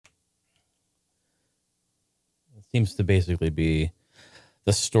It seems to basically be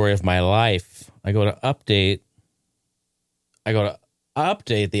the story of my life. I go to update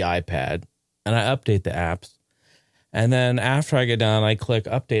the iPad, and I update the apps. And then after I get done, I click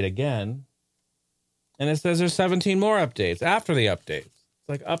update again. And it says there's 17 more updates after the updates. It's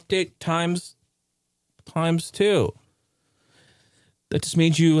like update times 2. That just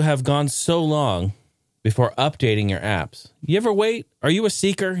means you have gone so long before updating your apps. You ever wait? Are you a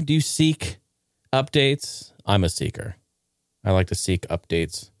seeker? Do you seek updates? I'm a seeker. I like to seek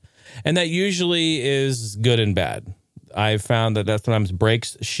updates. And that usually is good and bad. I've found that sometimes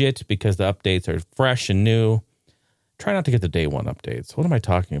breaks shit because the updates are fresh and new. Try not to get the day one updates. What am I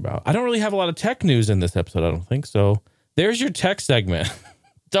talking about? I don't really have a lot of tech news in this episode, I don't think. So there's your tech segment.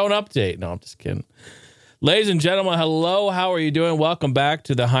 Don't update. No, I'm just kidding. Ladies and gentlemen, hello. How are you doing? Welcome back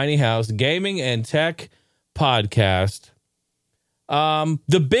to the Heine House Gaming and Tech Podcast.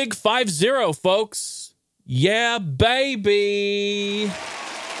 The Big 5-0, folks. Yeah, baby.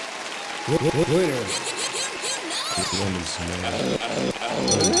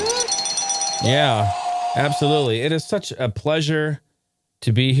 Yeah, absolutely. It is such a pleasure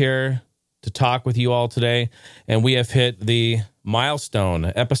to be here to talk with you all today. And we have hit the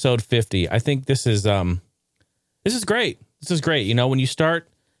milestone, episode 50. I think this is great. This is great. You know, when you start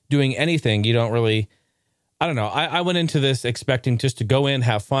doing anything, you don't really, I don't know. I went into this expecting just to go in,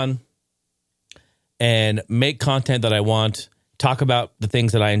 have fun, and make content that I want, talk about the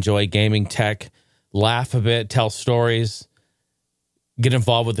things that I enjoy, gaming, tech, laugh a bit, tell stories, get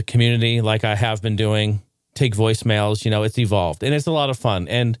involved with the community like I have been doing, take voicemails. You know, it's evolved and it's a lot of fun.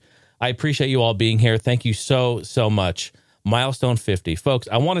 And I appreciate you all being here. Thank you so, so much. Milestone 50. Folks,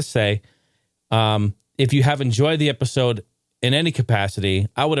 I want to say, if you have enjoyed the episode in any capacity,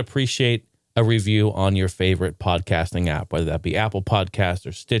 I would appreciate a review on your favorite podcasting app, whether that be Apple Podcasts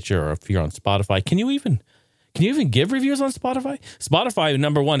or Stitcher, or if you're on Spotify. Can you even give reviews on Spotify? Spotify,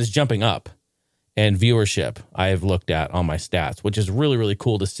 number one, is jumping up in viewership. I have looked at on my stats, which is really, really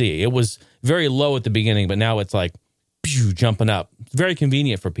cool to see. It was very low at the beginning, but now it's like jumping up. It's very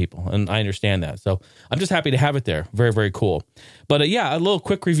convenient for people, and I understand that. So I'm just happy to have it there. Very, very cool. But yeah, a little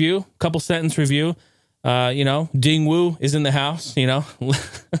quick review, couple sentence review. You know, Ding Wu is in the house, you know.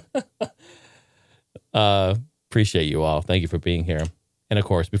 Appreciate you all. Thank you for being here. And of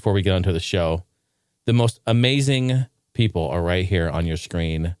course, before we get onto the show, the most amazing people are right here on your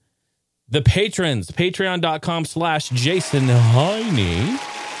screen. The patrons, patreon.com/Jason Heine.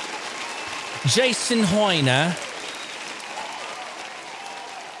 Jason Heine.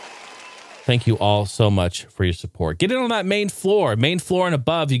 Thank you all so much for your support. Get in on that main floor and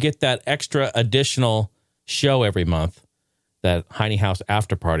above. You get that extra additional show every month, that Heine House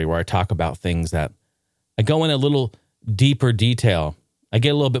After Party, where I talk about things that I go in a little deeper detail. I get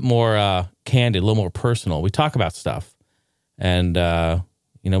a little bit more candid, a little more personal. We talk about stuff, and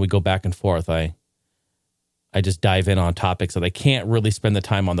we go back and forth. I just dive in on topics that I can't really spend the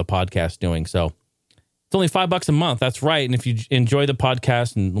time on the podcast doing. So it's only $5 a month. That's right. And if you enjoy the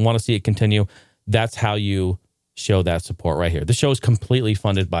podcast and want to see it continue, that's how you show that support right here. The show is completely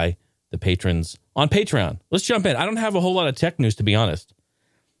funded by the patrons on Patreon. Let's jump in. I don't have a whole lot of tech news, to be honest.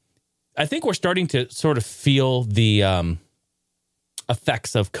 I think we're starting to sort of feel the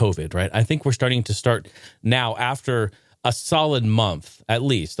effects of COVID, right? I think we're starting to start now after a solid month, at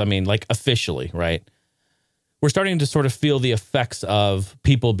least. I mean, like officially, right? We're starting to sort of feel the effects of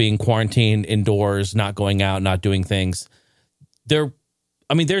people being quarantined indoors, not going out, not doing things. There's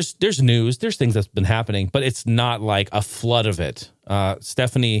news, there's things that's been happening, but it's not like a flood of it.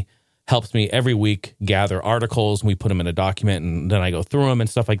 Stephanie helps me every week gather articles, and we put them in a document, and then I go through them and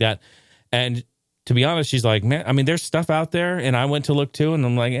stuff like that. And to be honest, she's like, man, I mean, there's stuff out there, and I went to look too, and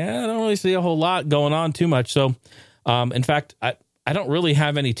I'm like, I don't really see a whole lot going on too much. So, in fact, I don't really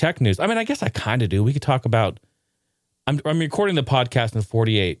have any tech news. I mean, I guess I kind of do. We could talk about, I'm recording the podcast in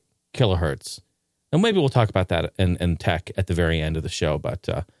 48 kilohertz, and maybe we'll talk about that in tech at the very end of the show, but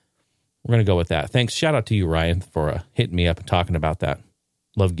we're going to go with that. Thanks. Shout out to you, Ryan, for hitting me up and talking about that.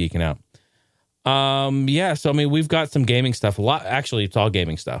 Love geeking out. So, I mean, we've got some gaming stuff. A lot. Actually, it's all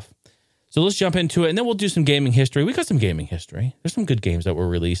gaming stuff. So let's jump into it, and then we'll do some gaming history. We got some gaming history. There's some good games that were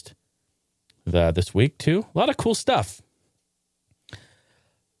released this week, too. A lot of cool stuff.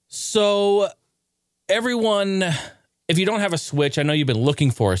 So, everyone, if you don't have a Switch, I know you've been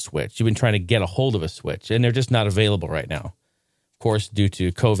looking for a Switch. You've been trying to get a hold of a Switch, and they're just not available right now. Of course, due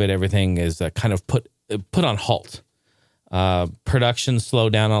to COVID, everything is kind of put on halt. Production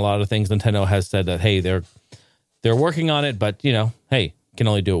slowed down on a lot of things. Nintendo has said that, hey, they're working on it, but, hey, can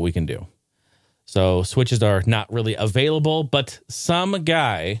only do what we can do. So Switches are not really available, but some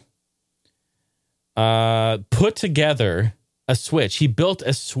guy put together a Switch. He built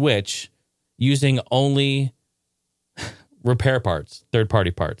a Switch using only repair parts,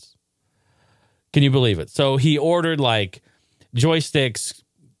 third-party parts. Can you believe it? So he ordered like joysticks,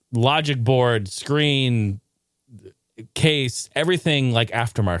 logic board, screen, case, everything like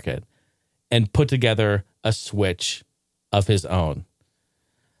aftermarket, and put together a Switch of his own.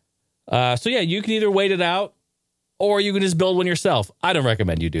 So yeah, you can either wait it out or you can just build one yourself. I don't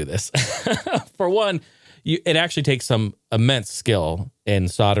recommend you do this. For one, it actually takes some immense skill in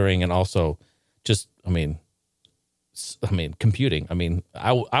soldering and also just, computing.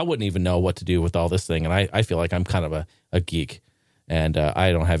 I wouldn't even know what to do with all this thing. And I feel like I'm kind of a geek and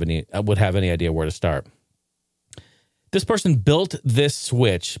I would have any idea where to start. This person built this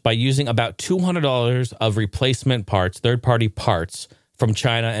Switch by using about $200 of replacement parts, third-party parts from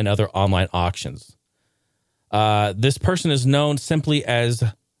China and other online auctions. This person is known simply as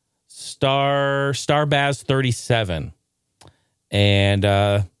Starbaz37. And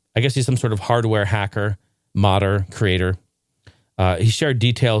I guess he's some sort of hardware hacker, modder, creator. He shared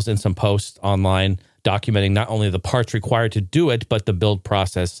details in some posts online documenting not only the parts required to do it, but the build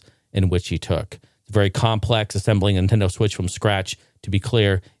process in which he took. It's very complex. Assembling a Nintendo Switch from scratch, to be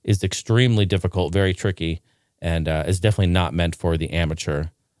clear, is extremely difficult, very tricky, and is definitely not meant for the amateur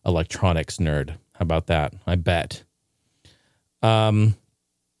electronics nerd. How about that? I bet. Yeah,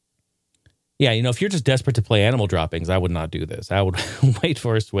 if you're just desperate to play Animal Droppings, I would not do this. I would wait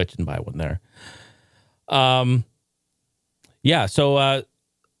for a Switch and buy one there. So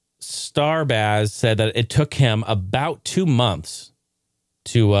Starbaz said that it took him about 2 months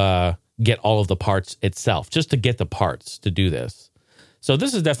to get all of the parts itself, just to get the parts to do this. So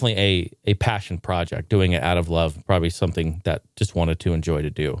this is definitely a passion project, doing it out of love, probably something that just wanted to enjoy to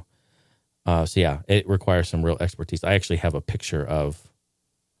do. It requires some real expertise. I actually have a picture of,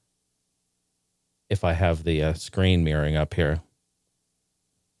 if I have the screen mirroring up here.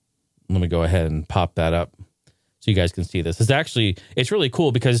 Let me go ahead and pop that up so you guys can see this. It's really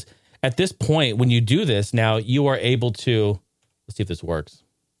cool because at this point, when you do this, now you are able to, let's see if this works.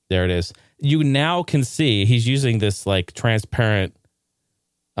 There it is. You now can see he's using this like transparent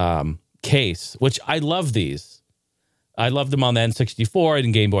case, which I love these. I loved them on the N64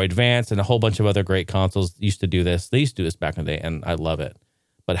 and Game Boy Advance and a whole bunch of other great consoles used to do this. They used to do this back in the day, and I love it.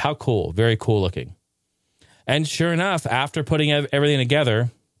 But how cool. Very cool looking. And sure enough, after putting everything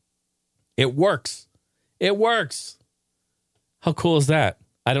together, it works. It works. How cool is that?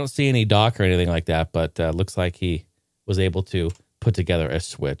 I don't see any dock or anything like that, but looks like he was able to put together a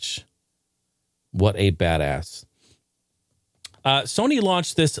Switch. What a badass. Sony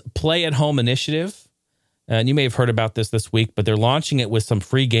launched this Play at Home initiative. And you may have heard about this week, but they're launching it with some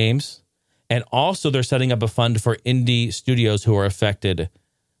free games. And also they're setting up a fund for indie studios who are affected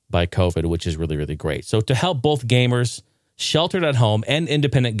by COVID, which is really, really great. So to help both gamers sheltered at home and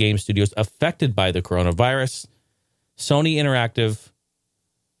independent game studios affected by the coronavirus, Sony Interactive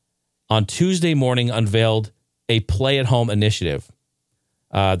on Tuesday morning unveiled a Play at Home initiative.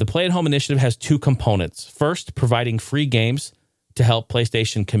 The Play at Home initiative has two components. First, providing free games to help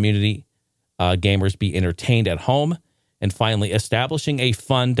PlayStation community gamers be entertained at home. And finally, establishing a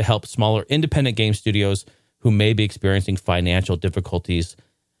fund to help smaller independent game studios who may be experiencing financial difficulties,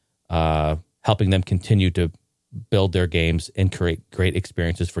 helping them continue to build their games and create great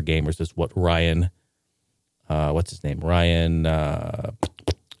experiences for gamers is what Ryan, what's his name?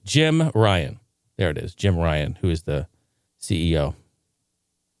 Jim Ryan. There it is. Jim Ryan, who is the CEO.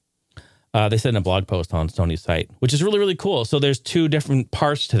 They said in a blog post on Sony's site, which is really, really cool. So there's two different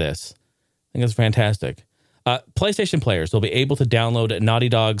parts to this. I think that's fantastic. PlayStation players will be able to download Naughty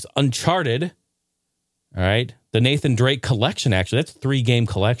Dog's Uncharted, all right, the Nathan Drake collection, actually. That's a 3-game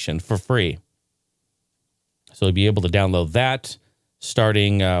collection for free. So you'll be able to download that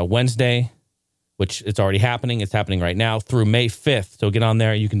starting Wednesday, which it's already happening. It's happening right now through May 5th. So get on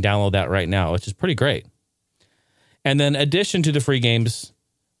there. You can download that right now, which is pretty great. And then in addition to the free games,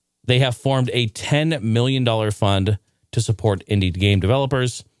 they have formed a $10 million fund to support indie game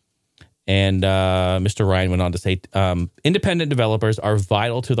developers. And Mr. Ryan went on to say, independent developers are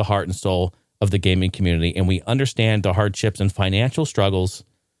vital to the heart and soul of the gaming community, and we understand the hardships and financial struggles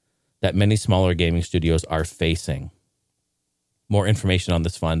that many smaller gaming studios are facing. More information on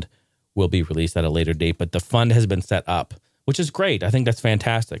this fund will be released at a later date, but the fund has been set up, which is great. I think that's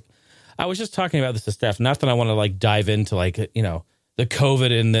fantastic. I was just talking about this to Steph, not that I want to like dive into like, you know, the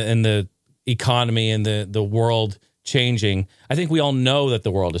COVID and the economy and the world changing. I think we all know that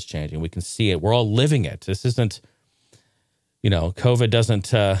the world is changing. We can see it. We're all living it. This isn't, you know, COVID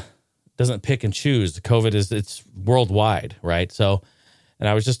doesn't pick and choose. COVID it's worldwide, right? So And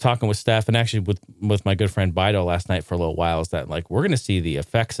I was just talking with Steph and actually with my good friend Bido last night for a little while, is that like we're going to see the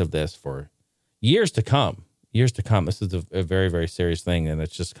effects of this for years to come. Years to come. This is a very, very serious thing. And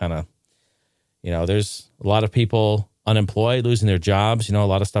it's just kind of, there's a lot of people unemployed, losing their jobs, a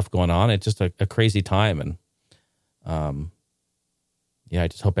lot of stuff going on. It's just a crazy time. And I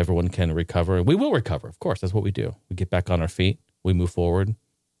just hope everyone can recover. And we will recover, of course. That's what we do. We get back on our feet. We move forward.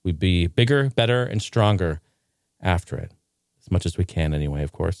 We be bigger, better, and stronger after it. As much as we can anyway,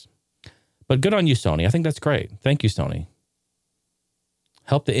 of course. But good on you, Sony. I think that's great. Thank you, Sony.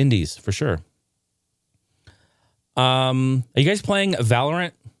 Help the indies, for sure. Are you guys playing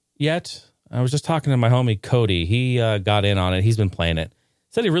Valorant yet? I was just talking to my homie Cody. He got in on it. He's been playing it.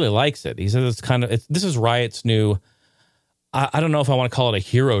 Said he really likes it. He said this is Riot's new. I don't know if I want to call it a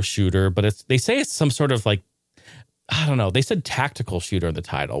hero shooter, but they say it's some sort of like, I don't know. They said tactical shooter in the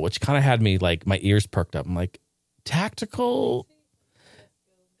title, which kind of had me like my ears perked up. I'm like, tactical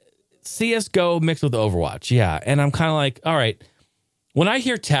CSGO mixed with Overwatch, yeah. And I'm kind of like, all right. When I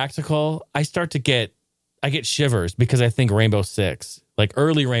hear tactical, I get shivers because I think Rainbow Six, like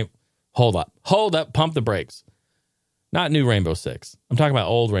early Hold up, pump the brakes. Not new Rainbow Six. I'm talking about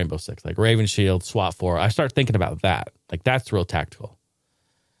old Rainbow Six, like Raven Shield, SWAT 4. I start thinking about that. Like that's real tactical.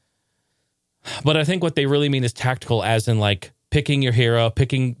 But I think what they really mean is tactical as in like picking your hero,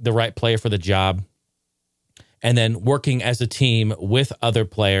 picking the right player for the job, and then working as a team with other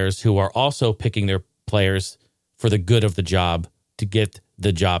players who are also picking their players for the good of the job to get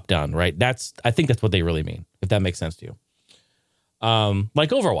the job done, right? I think that's what they really mean, if that makes sense to you.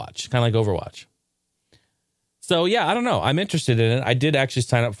 Like Overwatch, kind of like Overwatch. So yeah, I don't know. I'm interested in it. I did actually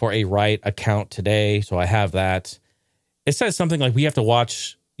sign up for a Riot account today, so I have that. It says something like you have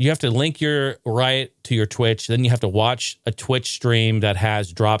to link your Riot to your Twitch, then you have to watch a Twitch stream that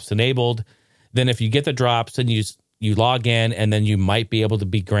has drops enabled. Then if you get the drops, then you log in, and then you might be able to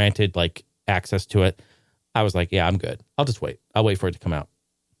be granted like access to it. I was like, yeah, I'm good. I'll just wait. I'll wait for it to come out.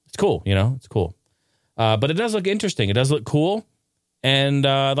 It's cool, it's cool. But it does look interesting. It does look cool, and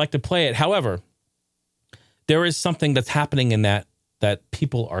I'd like to play it. However, there is something that's happening in that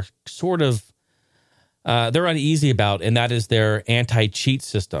people are sort of they're uneasy about, and that is their anti-cheat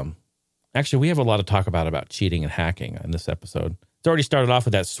system. Actually, we have a lot to talk about cheating and hacking in this episode. It's already started off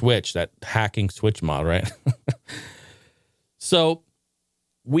with that hacking Switch mod, right? So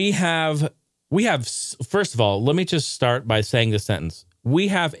we have, first of all, let me just start by saying this sentence. We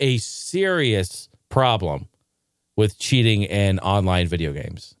have a serious problem with cheating in online video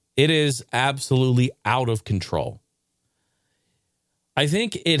games. It is absolutely out of control. I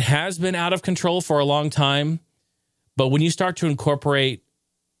think it has been out of control for a long time, but when you start to incorporate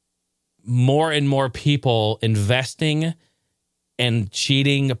more and more people investing and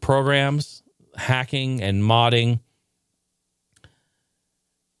cheating programs, hacking and modding,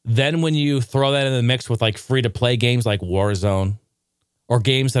 then when you throw that in the mix with like free-to-play games like Warzone or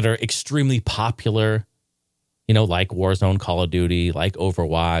games that are extremely popular, like Warzone, Call of Duty, like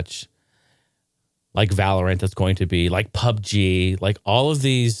Overwatch, like Valorant that's going to be, like PUBG, like all of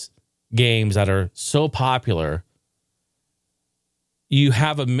these games that are so popular, you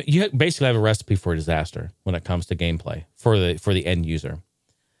basically have a recipe for disaster when it comes to gameplay for the end user.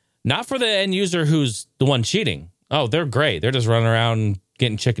 Not for the end user who's the one cheating. Oh, they're great. They're just running around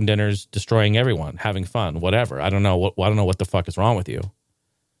getting chicken dinners, destroying everyone, having fun, whatever. I don't know what the fuck is wrong with you.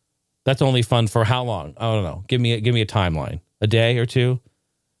 That's only fun for how long? I don't know. Give me a timeline. A day or two?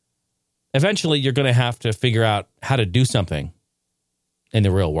 Eventually, you're going to have to figure out how to do something in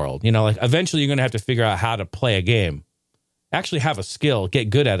the real world. Eventually, you're going to have to figure out how to play a game. Actually have a skill, get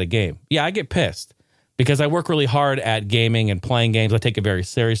good at a game. Yeah, I get pissed because I work really hard at gaming and playing games. I take it very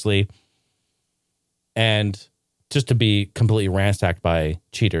seriously. And just to be completely ransacked by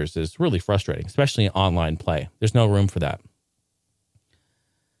cheaters is really frustrating, especially in online play. There's no room for that.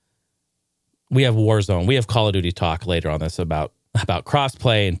 We have Warzone. We have Call of Duty talk later on this about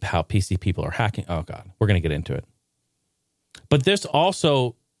crossplay and how PC people are hacking. Oh, God. We're going to get into it. But this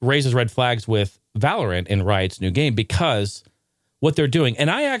also raises red flags with Valorant in Riot's new game because what they're doing.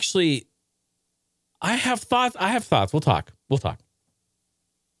 And I have thoughts. We'll talk.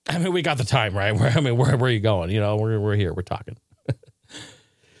 I mean, we got the time, right? Where are you going? We're here. We're talking.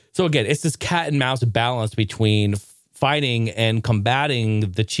 So again, it's this cat and mouse balance between fighting and combating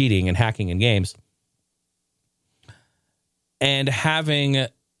the cheating and hacking in games and having, a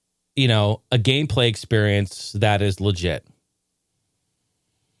gameplay experience that is legit.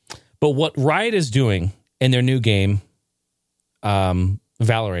 But what Riot is doing in their new game,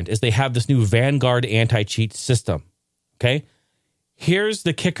 Valorant, is they have this new Vanguard anti-cheat system. Okay? Here's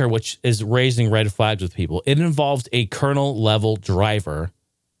the kicker, which is raising red flags with people. It involves a kernel-level driver,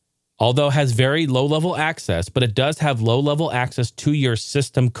 although has very low-level access, but it does have low-level access to your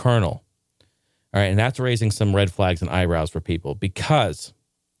system kernel. All right, and that's raising some red flags and eyebrows for people because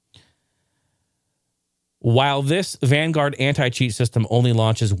while this Vanguard anti-cheat system only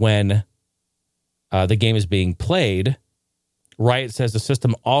launches when the game is being played, Riot says the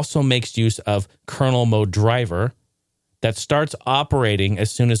system also makes use of kernel mode driver that starts operating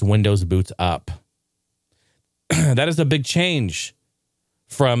as soon as Windows boots up. That is a big change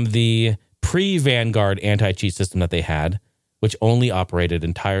from the pre-Vanguard anti-cheat system that they had, which only operated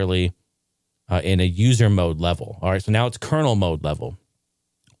entirely in a user mode level. All right, so now it's kernel mode level.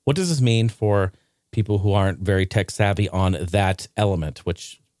 What does this mean for people who aren't very tech savvy on that element,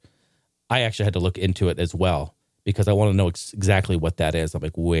 which I actually had to look into it as well because I want to know exactly what that is. I'm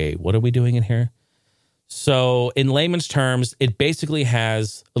like, wait, what are we doing in here? So in layman's terms, it basically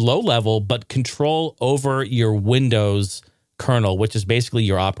has low level, but control over your Windows kernel, which is basically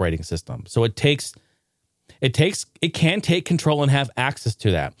your operating system. So it can take control and have access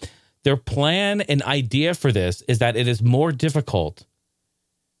to that. Their plan and idea for this is that it is more difficult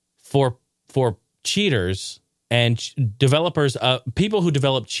for cheaters and developers, people who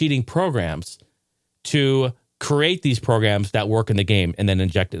develop cheating programs, to create these programs that work in the game and then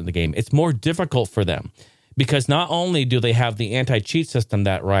inject it in the game. It's more difficult for them because not only do they have the anti-cheat system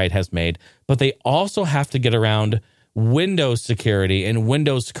that Riot has made, but they also have to get around Windows security and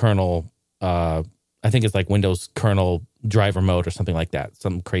Windows kernel. I think it's like Windows kernel driver mode or something like that,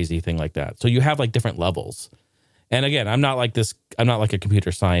 some crazy thing like that. So you have like different levels. And again, I'm not like a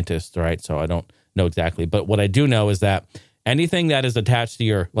computer scientist, right? So I don't know exactly. But what I do know is that anything that is attached to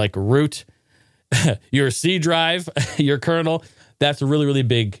your like root, your C drive, your kernel, that's really, really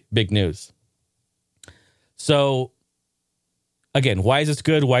big news. So again, why is this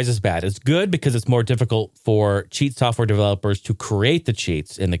good? Why is this bad? It's good because it's more difficult for cheat software developers to create the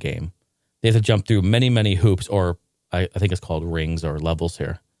cheats in the game. They have to jump through many, many hoops, or I think it's called rings or levels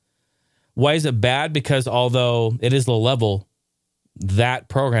here. Why is it bad? Because although it is low level, that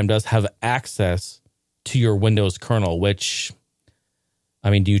program does have access to your Windows kernel, which, I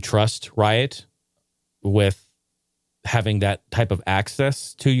mean, do you trust Riot with having that type of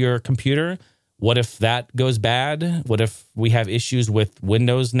access to your computer? What if that goes bad? What if we have issues with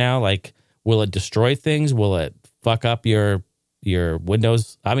Windows now? Like, will it destroy things? Will it fuck up your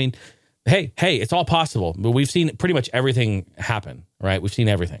Windows? I mean, hey, it's all possible. But we've seen pretty much everything happen, right? We've seen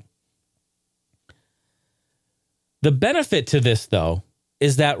everything. The benefit to this, though,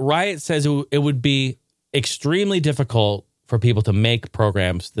 is that Riot says it would be extremely difficult for people to make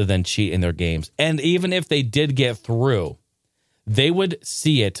programs to then cheat in their games. And even if they did get through, they would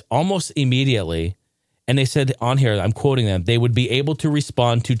see it almost immediately. And they said on here, I'm quoting them, they would be able to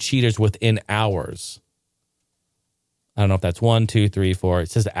respond to cheaters within hours. I don't know if that's 1, 2, 3, 4.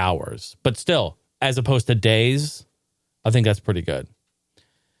 It says hours. But still, as opposed to days, I think that's pretty good.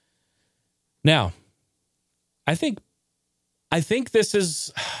 Now, I think this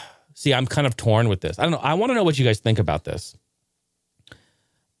is... See, I'm kind of torn with this. I don't know. I want to know what you guys think about this.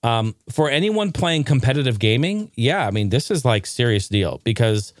 For anyone playing competitive gaming, yeah, I mean, this is like serious deal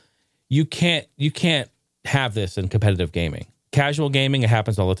because you can't have this in competitive gaming. Casual gaming, it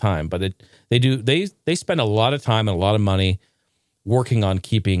happens all the time, but they spend a lot of time and a lot of money working on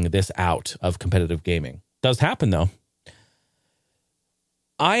keeping this out of competitive gaming. Does happen though.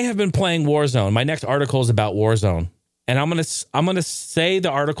 I have been playing Warzone. My next article is about Warzone. And I'm gonna say the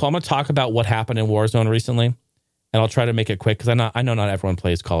article. I'm gonna talk about what happened in Warzone recently, and I'll try to make it quick because I know not everyone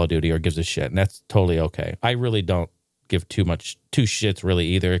plays Call of Duty or gives a shit, and that's totally okay. I really don't give two shits really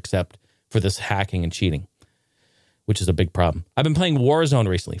either, except for this hacking and cheating, which is a big problem. I've been playing Warzone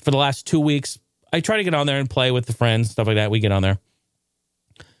recently for the last 2 weeks. I try to get on there and play with the friends, stuff like that. We get on there.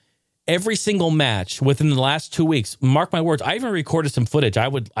 Every single match within the last 2 weeks, mark my words, I even recorded some footage. I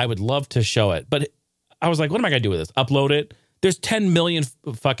would love to show it, but I was like, what am I going to do with this? Upload it? There's 10 million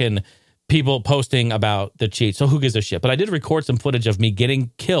fucking people posting about the cheat, so who gives a shit? But I did record some footage of me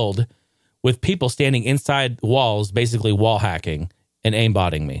getting killed with people standing inside walls, basically wall hacking and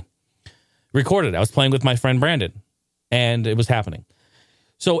aimbotting me. Recorded. I was playing with my friend Brandon, and it was happening.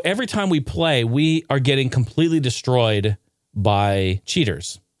 So every time we play, we are getting completely destroyed by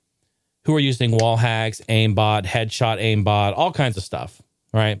cheaters who are using wall hacks, aimbot, headshot aimbot, all kinds of stuff,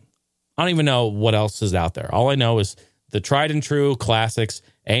 right? I don't even know what else is out there. All I know is the tried and true classics,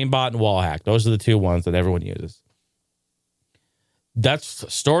 aimbot and wall hack. Those are the two ones that everyone uses.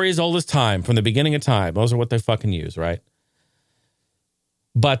 That's story as old as time, from the beginning of time. Those are what they fucking use, right?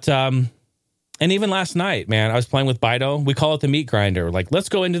 But And even last night, man, I was playing with Bido. We call it the meat grinder. Like, let's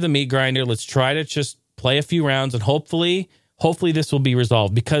go into the meat grinder. Let's try to just play a few rounds, and hopefully this will be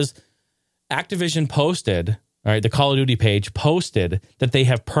resolved, because Activision posted, all right, the Call of Duty page posted that they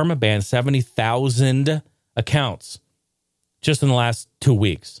have permabanned 70,000 accounts just in the last 2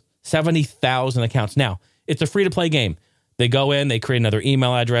 weeks. 70,000 accounts. Now, it's a free-to-play game. They go in, they create another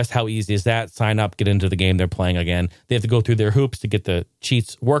email address. How easy is that? Sign up, get into the game. They're playing again. They have to go through their hoops to get the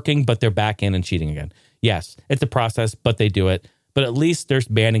cheats working, but they're back in and cheating again. Yes, it's a process, but they do it. But at least they're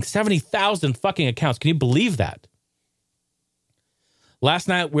banning 70,000 fucking accounts. Can you believe that? Last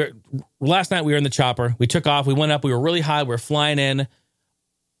night we were in the chopper. We took off. We went up. We were really high. We were flying in.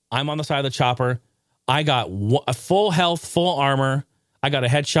 I'm on the side of the chopper. I got a full health, full armor. I got a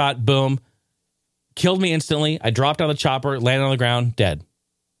headshot. Boom. Killed me instantly. I dropped out of the chopper, landed on the ground, dead.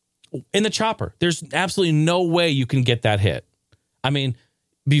 In the chopper. There's absolutely no way you can get that hit. I mean,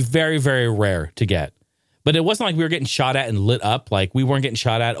 be very, very rare to get. But it wasn't like we were getting shot at and lit up. Like, we weren't getting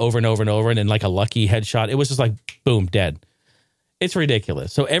shot at over and over and over and then like a lucky headshot. It was just like, boom, dead. It's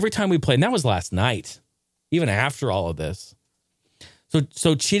ridiculous. So every time we played, and that was last night, even after all of this.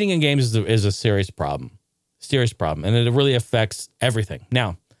 So cheating in games is a serious problem. Serious problem. And it really affects everything.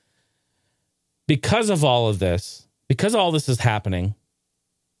 Now, because of all this is happening,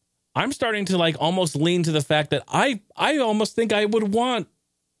 I'm starting to like almost lean to the fact that I almost think I would want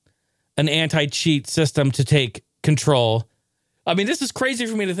an anti-cheat system to take control. I mean, this is crazy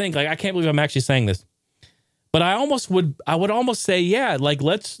for me to think. Like, I can't believe I'm actually saying this. But I would almost say, yeah, like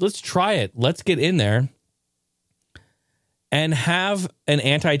let's try it. Let's get in there and have an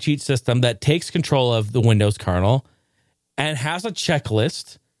anti-cheat system that takes control of the Windows kernel and has a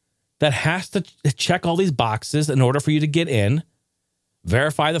checklist that has to check all these boxes in order for you to get in,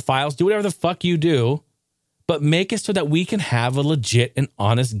 verify the files, do whatever the fuck you do, but make it so that we can have a legit and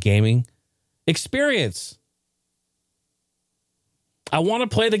honest gaming experience. I want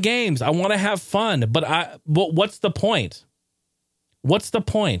to play the games. I want to have fun, but what's the point? What's the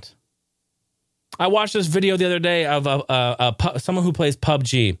point? I watched this video the other day of someone who plays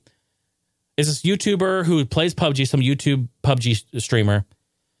PUBG. It's this YouTuber who plays PUBG, some YouTube PUBG streamer,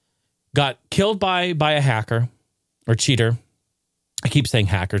 got killed by a hacker or cheater. I keep saying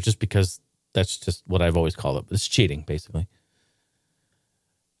hacker just because that's just what I've always called it. It's cheating, basically.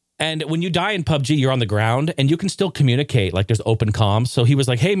 And when you die in PUBG, you're on the ground and you can still communicate. Like, there's open comms. So he was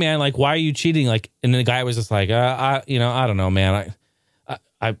like, hey, man, like, why are you cheating? Like, and the guy was just like, I don't know, man.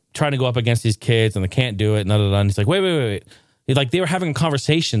 I'm trying to go up against these kids and they can't do it. And he's like, wait. They were having a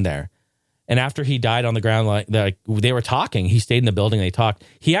conversation there. And after he died on the ground, like they were talking. He stayed in the building. They talked.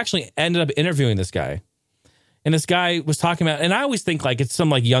 He actually ended up interviewing this guy. And this guy was talking about, and I always think like it's some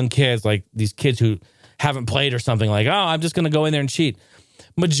like young kids, like these kids who haven't played or something, like, oh, I'm just going to go in there and cheat.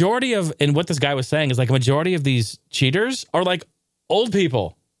 Majority of, and what this guy was saying is like a majority of these cheaters are like old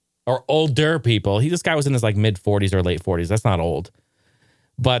people or older people. This guy was in his like mid 40s or late 40s. That's not old.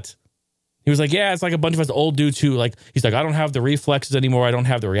 But he was like, yeah, it's like a bunch of us old dudes who like, he's like, I don't have the reflexes anymore. I don't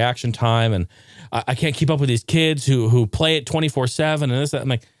have the reaction time. And I can't keep up with these kids who play it 24/7 and this, that. I'm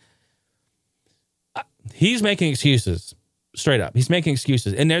like, he's making excuses, straight up. He's making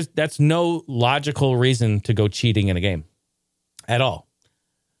excuses. And that's no logical reason to go cheating in a game at all.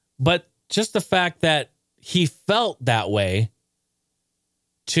 But just the fact that he felt that way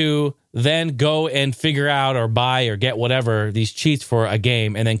to then go and figure out or buy or get whatever these cheats for a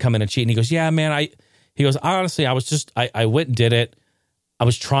game and then come in and cheat. And he goes, yeah, man, he goes, honestly, I went and did it. I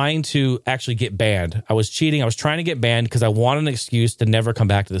was trying to actually get banned. I was cheating. I was trying to get banned because I wanted an excuse to never come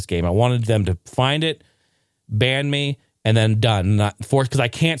back to this game. I wanted them to find it, ban me, and then done. Not forced, because I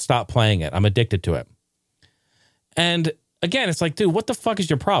can't stop playing it. I'm addicted to it. And again, it's like, dude, what the fuck is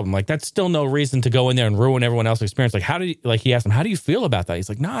your problem? Like, that's still no reason to go in there and ruin everyone else's experience. Like, he asked him, how do you feel about that? He's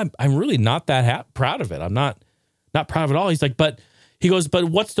like, no, I'm really not that proud of it. I'm not proud of it at all. He's like, but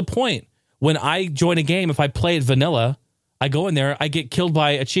what's the point? When I join a game, if I play it vanilla, I go in there, I get killed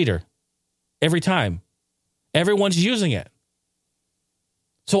by a cheater every time. Everyone's using it.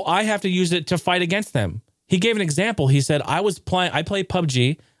 So I have to use it to fight against them. He gave an example. He said, I play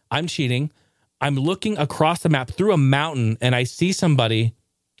PUBG. I'm cheating. I'm looking across the map through a mountain and I see somebody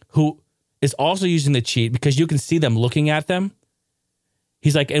who is also using the cheat because you can see them looking at them.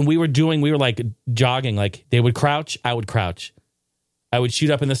 He's like, and we were like jogging, like they would crouch, I would crouch. I would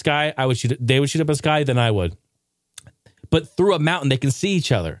shoot up in the sky, they would shoot up in the sky, then I would. But through a mountain, they can see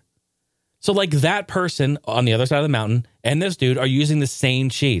each other. So like that person on the other side of the mountain and this dude are using the same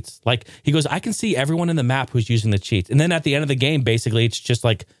cheats. Like he goes, I can see everyone in the map who's using the cheats. And then at the end of the game, basically, it's just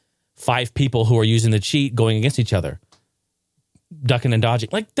like 5 people who are using the cheat going against each other. ducking and dodging.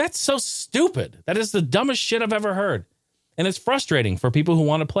 Like, that's so stupid. That is the dumbest shit I've ever heard. And it's frustrating for people who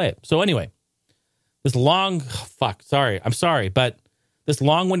want to play it. So anyway, this I'm sorry, but this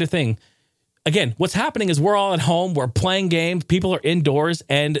long-winded thing. Again, what's happening is we're all at home, we're playing games, people are indoors,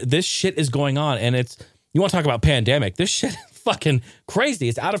 and this shit is going on. And you want to talk about pandemic, this shit is fucking crazy.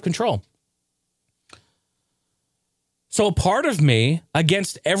 It's out of control. So a part of me,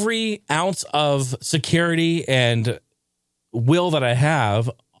 against every ounce of security and will that I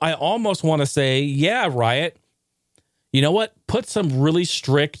have, I almost want to say, yeah, Riot, you know what? Put some really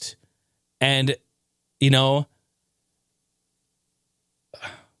strict and,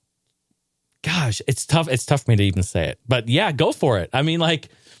 gosh, it's tough. It's tough for me to even say it. But yeah, go for it. I mean, like,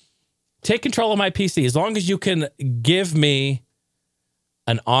 take control of my PC. As long as you can give me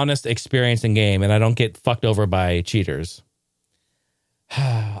an honest experience in game and I don't get fucked over by cheaters.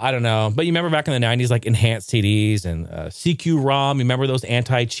 I don't know. But you remember back in the 90s, like enhanced CDs and CQ-ROM. You remember those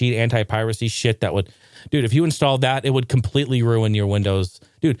anti-cheat, anti-piracy shit that would... Dude, if you installed that, it would completely ruin your Windows.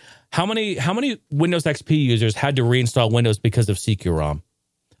 Dude, how many Windows XP users had to reinstall Windows because of CQ-ROM?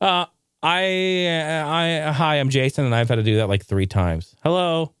 Hi, I'm Jason, and I've had to do that like 3 times.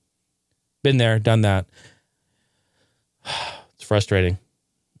 Hello. Been there, done that. It's frustrating.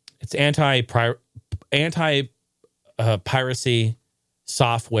 It's anti-piracy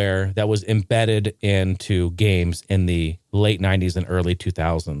software that was embedded into games in the late 90s and early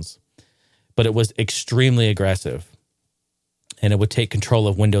 2000s. But it was extremely aggressive. And it would take control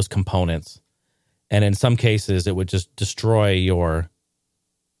of Windows components. And in some cases, it would just destroy your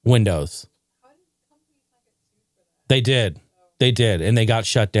Windows. They did. And they got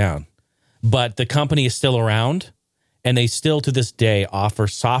shut down. But the company is still around. And they still, to this day, offer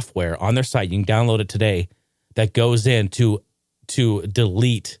software on their site. You can download it today that goes in to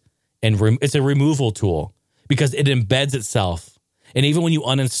delete. And it's a removal tool because it embeds itself. And even when you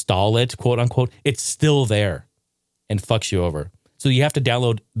uninstall it, quote unquote, it's still there and fucks you over. So you have to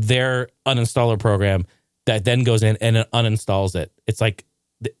download their uninstaller program that then goes in and it uninstalls it. It's like,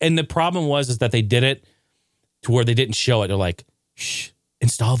 and the problem is that they did it to where they didn't show it. They're like, shh,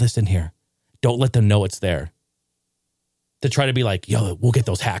 install this in here. Don't let them know it's there. To try to be like, yo, we'll get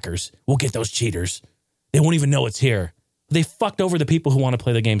those hackers. We'll get those cheaters. They won't even know it's here. They fucked over the people who want to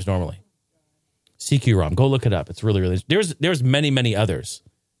play the games normally. CQ-ROM. Go look it up. It's really, really... There's many others.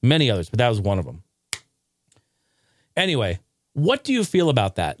 Many others, but that was one of them. Anyway, what do you feel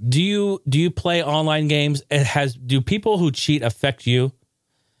about that? Do you play online games? Do people who cheat affect you?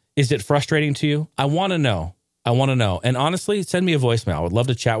 Is it frustrating to you? I want to know. And honestly, send me a voicemail. I would love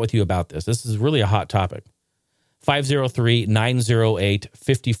to chat with you about this. This is really a hot topic.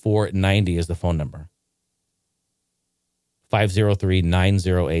 503-908-5490 is the phone number.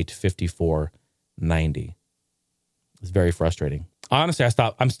 503-908-5490. It's very frustrating. Honestly,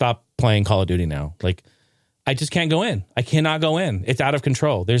 I'm stopped playing Call of Duty now. Like, I just can't go in. I cannot go in. It's out of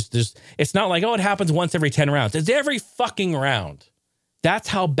control. It's not like, oh, it happens once every 10 rounds. It's every fucking round. That's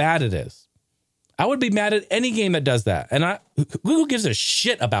how bad it is. I would be mad at any game that does that. And who gives a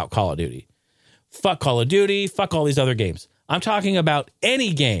shit about Call of Duty? Fuck Call of Duty. Fuck all these other games. I'm talking about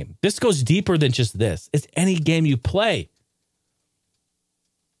any game. This goes deeper than just this. It's any game you play.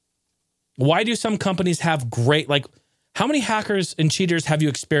 Why do some companies have great, like, how many hackers and cheaters have you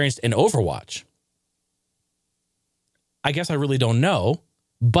experienced in Overwatch? I guess I really don't know,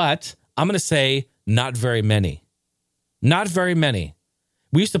 but I'm going to say not very many. Not very many.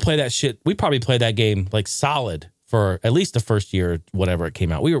 We used to play that shit. We probably played that game like solid for at least the first year, whatever it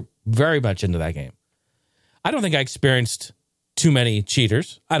came out. We were very much into that game. I don't think I experienced too many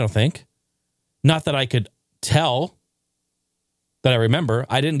cheaters. I don't think. Not that I could tell, that I remember.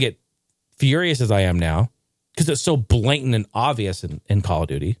 I didn't get furious as I am now because it's so blatant and obvious in Call of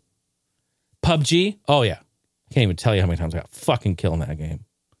Duty. PUBG, oh yeah. I can't even tell you how many times I got fucking killed in that game.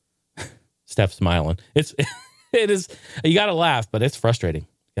 Steph's smiling. It is, you got to laugh, but it's frustrating.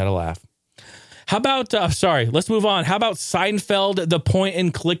 You got to laugh. How about, let's move on. How about Seinfeld, the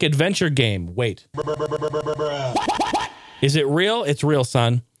point-and-click adventure game? Wait. Is it real? It's real,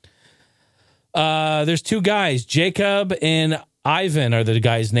 son. There's 2 guys, Jacob and Ivan are the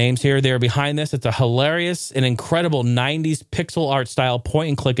guys' names here. They're behind this. It's a hilarious and incredible 90s pixel art style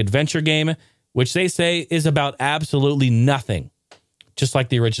point-and-click adventure game, which they say is about absolutely nothing. Just like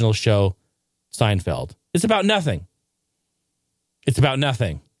the original show, Seinfeld. It's about nothing. It's about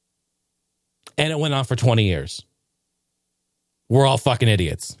nothing. And it went on for 20 years. We're all fucking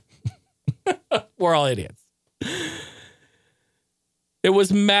idiots. We're all idiots. It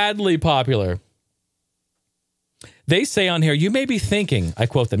was madly popular. They say on here, you may be thinking, I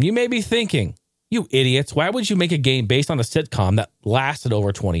quote them, you may be thinking, You idiots. Why would you make a game based on a sitcom that lasted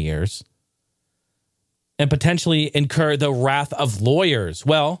over 20 years and potentially incur the wrath of lawyers?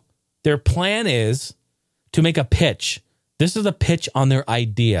 Well, their plan is to make a pitch. This is a pitch on their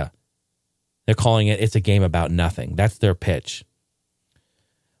idea. They're calling it It's a Game About Nothing. That's their pitch.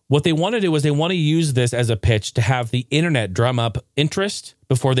 What they want to do is they want to use this as a pitch to have the internet drum up interest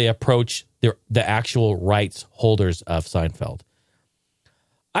before they approach the actual rights holders of Seinfeld.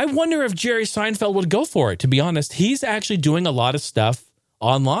 I wonder if Jerry Seinfeld would go for it, to be honest. He's actually doing a lot of stuff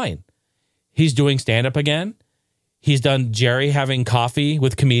online. He's doing stand-up again. He's done Jerry having coffee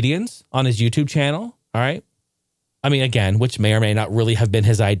with comedians on his YouTube channel. All right. I mean, again, which may or may not really have been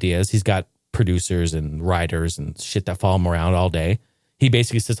his ideas. He's got producers and writers and shit that follow him around all day. He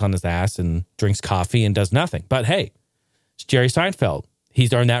basically sits on his ass and drinks coffee and does nothing. But hey, it's Jerry Seinfeld.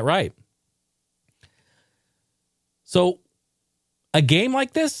 He's earned that right. So a game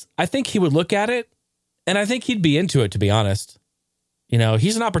like this, I think he would look at it and I think he'd be into it, to be honest. You know,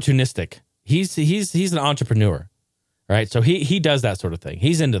 he's an opportunistic. He's an entrepreneur, right? So he does that sort of thing.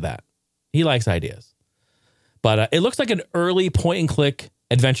 He's into that. He likes ideas. But it looks like an early point-and-click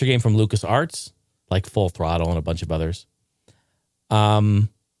adventure game from LucasArts, like Full Throttle and a bunch of others. I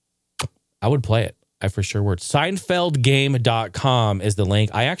would play it. I for sure would. SeinfeldGame.com is the link.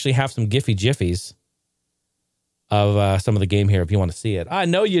 I actually have some Giphy Jiffies of some of the game here if you want to see it. I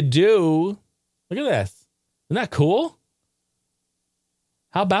know you do. Look at this. Isn't that cool?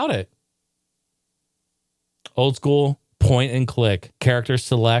 How about it? Old school, point and click, character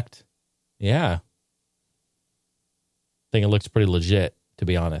select. Yeah. I think it looks pretty legit, to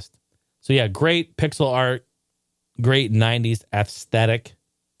be honest. So yeah, great pixel art, great 90s aesthetic.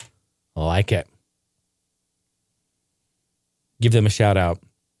 I like it. Give them a shout out.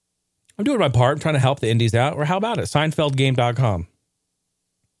 I'm doing my part. I'm trying to help the indies out. Or how about it? SeinfeldGame.com.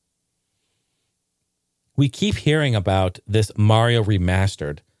 We keep hearing about this Mario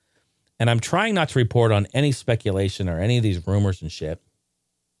Remastered, and I'm trying not to report on any speculation or any of these rumors and shit.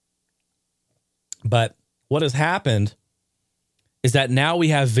 But what has happened is that now we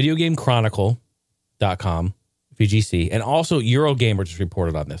have VideoGameChronicle.com, VGC, and also Eurogamer just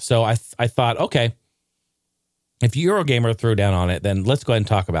reported on this. So I thought, okay, if Eurogamer threw down on it, then let's go ahead and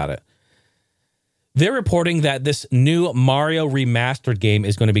talk about it. They're reporting that this new Mario Remastered game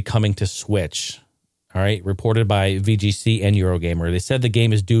is going to be coming to Switch. All right, reported by VGC and Eurogamer. They said the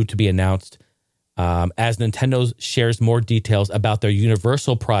game is due to be announced as Nintendo shares more details about their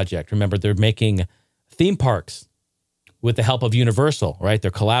Universal project. Remember, they're making theme parks with the help of Universal, right? They're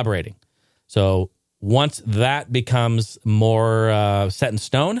collaborating. So once that becomes more set in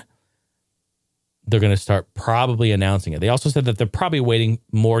stone, they're going to start probably announcing it. They also said that they're probably waiting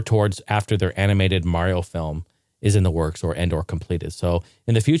more towards after their animated Mario film is in the works or completed. So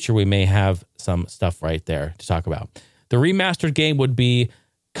in the future, we may have some stuff right there to talk about. The remastered game would be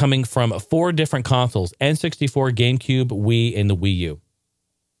coming from 4 different consoles: N64, GameCube, Wii, and the Wii U.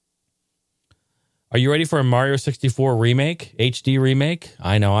 Are you ready for a Mario 64 remake, HD remake?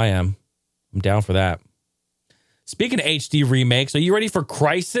 I know I am. I'm down for that. Speaking of HD remakes, are you ready for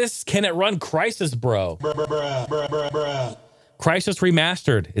Crysis? Can it run Crysis, bro? Crysis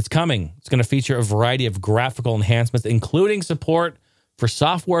Remastered. It's coming. It's going to feature a variety of graphical enhancements, including support for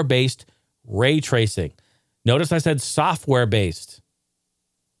software-based ray tracing. Notice I said software-based.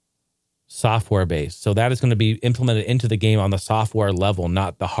 Software-based. So that is going to be implemented into the game on the software level,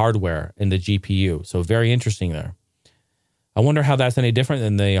 not the hardware in the GPU. So very interesting there. I wonder how that's any different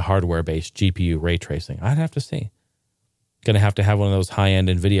than the hardware-based GPU ray tracing. I'd have to see. Going to have one of those high-end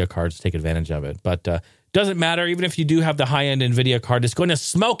NVIDIA cards to take advantage of it. But doesn't matter. Even if you do have the high-end NVIDIA card, it's going to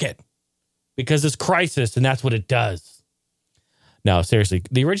smoke it because it's Crysis, and that's what it does. No, seriously.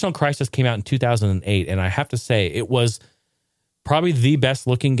 The original Crysis came out in 2008, and I have to say it was probably the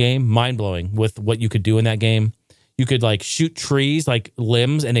best-looking game, mind-blowing with what you could do in that game. You could, like, shoot trees, like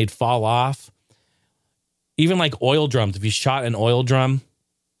limbs, and they'd fall off. Even, like, oil drums. If you shot an oil drum,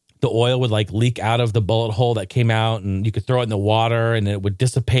 the oil would like leak out of the bullet hole that came out, and you could throw it in the water and it would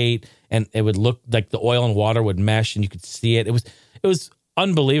dissipate, and it would look like the oil and water would mesh and you could see it. It was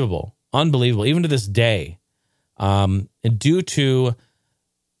unbelievable. Even to this day. And due to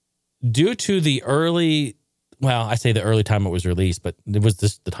the early, well, I say the early time it was released, but it was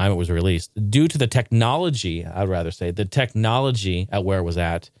just the time it was released. Due to the technology, I'd rather say the technology at where it was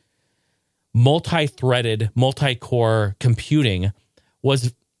at, multi-threaded, multi-core computing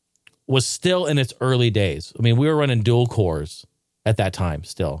was still in its early days. I mean, we were running dual cores at that time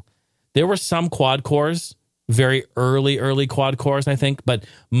still. There were some quad cores, very early quad cores, I think, but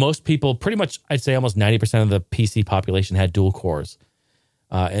most people, pretty much, I'd say almost 90% of the PC population had dual cores.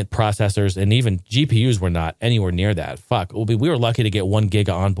 and processors, and even GPUs were not anywhere near that. Fuck, we were lucky to get 1 gig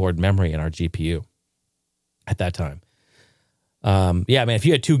of onboard memory in our GPU at that time. Yeah, man, if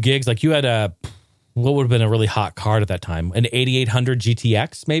you had 2 gigs, like you had what would have been a really hot card at that time? An 8800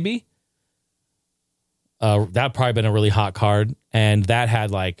 GTX, maybe? That probably been a really hot card. And that had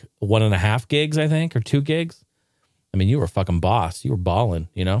like 1.5 gigs, I think, or 2 gigs. I mean, you were a fucking boss. You were balling,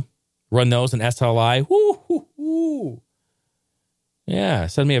 you know? Run those in SLI. Woo, woo, woo. Yeah,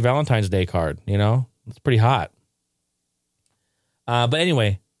 send me a Valentine's Day card, you know? It's pretty hot. But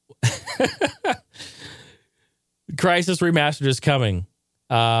anyway, Crysis Remastered is coming.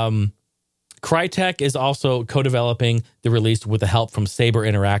 Crytek is also co-developing the release with the help from Saber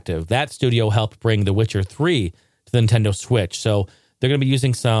Interactive. That studio helped bring The Witcher 3 to the Nintendo Switch. So they're going to be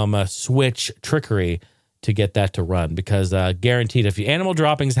using some Switch trickery to get that to run, because guaranteed, if your Animal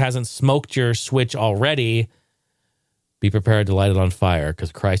Droppings hasn't smoked your Switch already, be prepared to light it on fire,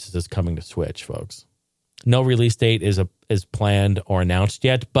 because Crysis is coming to Switch, folks. No release date is planned or announced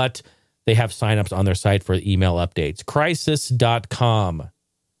yet, but they have signups on their site for email updates. Crysis.com.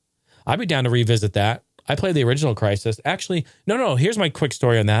 I'd be down to revisit that. I played the original Crysis. Actually, no. Here's my quick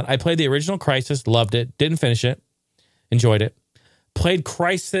story on that. I played the original Crysis, loved it, didn't finish it, enjoyed it. Played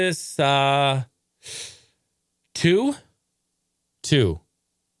Crysis 2.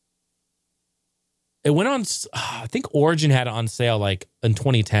 It went on, I think Origin had it on sale like in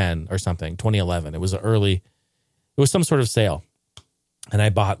 2010 or something, 2011. It was some sort of sale. And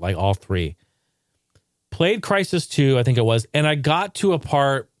I bought like all 3. Played Crysis 2, I think it was, and I got to a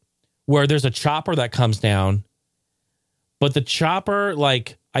part where there's a chopper that comes down, but the chopper,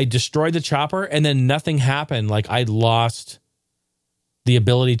 like, I destroyed the chopper and then nothing happened. Like, I lost the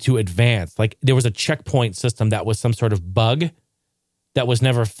ability to advance. Like, there was a checkpoint system that was some sort of bug that was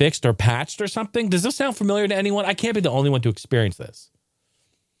never fixed or patched or something. Does this sound familiar to anyone? I can't be the only one to experience this.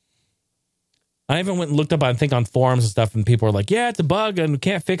 I even went and looked up, I think, on forums and stuff, and people were like, yeah, it's a bug and we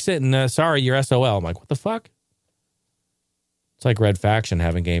can't fix it, and sorry, you're SOL. I'm like, what the fuck? It's like Red Faction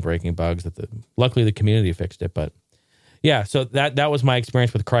having game-breaking bugs. Luckily, the community fixed it, but yeah, so that was my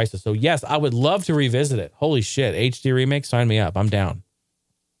experience with Crysis. So yes, I would love to revisit it. Holy shit, HD remake, sign me up. I'm down.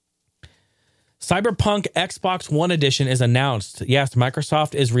 Cyberpunk Xbox One Edition is announced. Yes,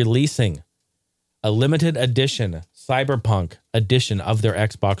 Microsoft is releasing a limited edition Cyberpunk edition of their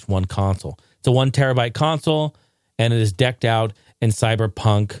Xbox One console. It's a 1 terabyte console, and it is decked out in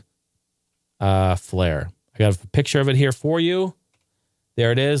Cyberpunk flair. I got a picture of it here for you.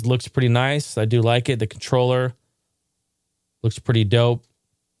 There it is. Looks pretty nice. I do like it. The controller looks pretty dope.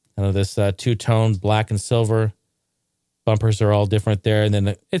 I know this two-tone black and silver. Bumpers are all different there. And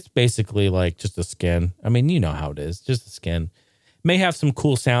then it's basically like just a skin. I mean, you know how it is. Just a skin. May have some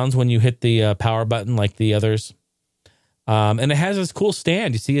cool sounds when you hit the power button like the others. And it has this cool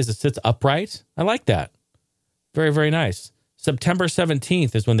stand, you see, as it sits upright. I like that. Very, very nice. September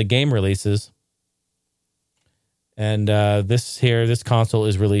 17th is when the game releases. And this console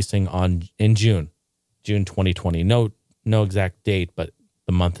is releasing in June 2020. No exact date, but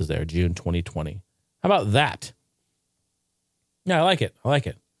the month is there, June 2020. How about that? Yeah, I like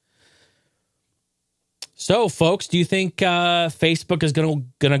it. So, folks, do you think Facebook is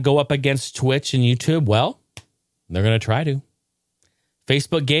gonna go up against Twitch and YouTube? Well, they're gonna try to.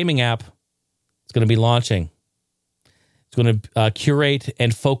 Facebook gaming app is gonna be launching. It's going to curate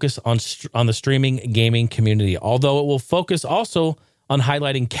and focus on the streaming gaming community, although it will focus also on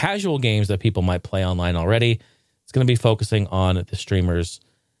highlighting casual games that people might play online already. It's going to be focusing on the streamers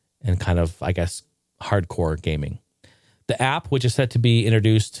and kind of, I guess, hardcore gaming. The app, which is set to be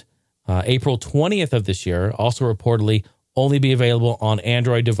introduced April 20th of this year, also reportedly only be available on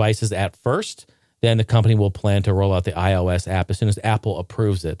Android devices at first. Then the company will plan to roll out the iOS app as soon as Apple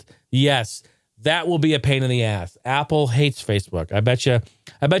approves it. Yes, that will be a pain in the ass. Apple hates Facebook. I bet you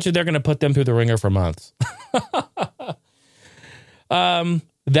they're going to put them through the ringer for months.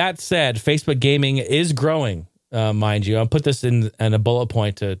 That said, Facebook gaming is growing, mind you. I'll put this in a bullet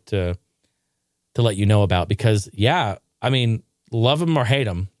point to let you know about, because, yeah, I mean, love them or hate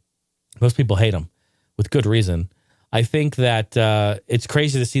them. Most people hate them with good reason. I think that it's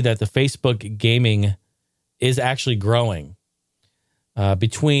crazy to see that the Facebook gaming is actually growing.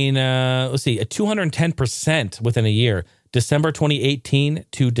 Between, let's see, 210% within a year. December 2018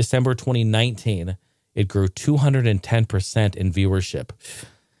 to December 2019, it grew 210% in viewership.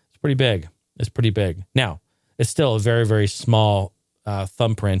 It's pretty big. Now, it's still a very, very small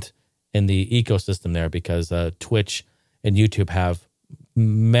thumbprint in the ecosystem there, because Twitch and YouTube have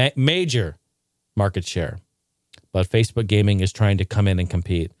major market share. But Facebook gaming is trying to come in and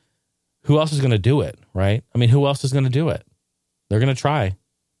compete. Who else is going to do it, right? I mean, who else is going to do it? They're going to try.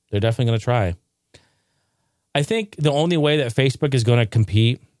 They're definitely going to try. I think the only way that Facebook is going to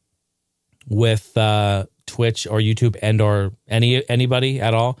compete with Twitch or YouTube and or anybody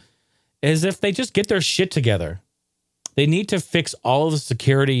at all is if they just get their shit together. They need to fix all of the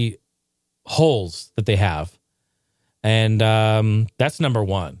security holes that they have. And that's number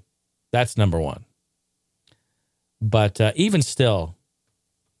one. That's number one. But even still,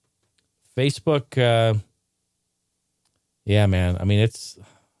 Facebook, yeah, man. I mean,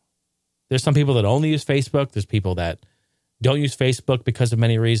 there's some people that only use Facebook. There's people that don't use Facebook because of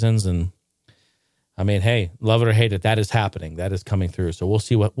many reasons. And I mean, hey, love it or hate it, that is happening. That is coming through. So we'll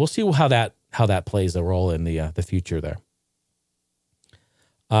see how that plays a role in the future there.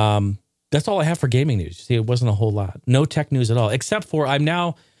 That's all I have for gaming news. See, it wasn't a whole lot. No tech news at all, except for I'm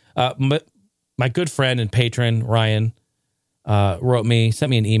now my good friend and patron Ryan sent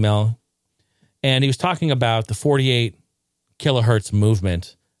me an email, and he was talking about the 48 kilohertz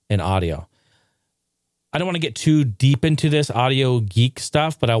movement in audio. I don't want to get too deep into this audio geek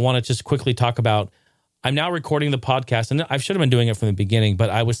stuff, but I want to just quickly talk about, I'm now recording the podcast, and I should have been doing it from the beginning, but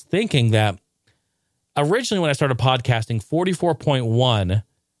I was thinking that originally when I started podcasting, 44.1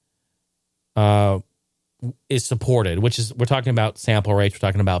 is supported, which is, we're talking about sample rates, we're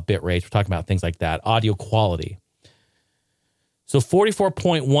talking about bit rates, we're talking about things like that, audio quality. So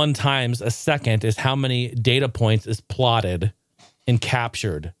 44.1 times a second is how many data points is plotted and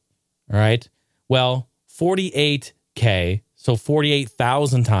captured. All right. Well, 48K, so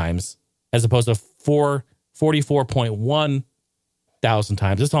 48,000 times, as opposed to 44.1 thousand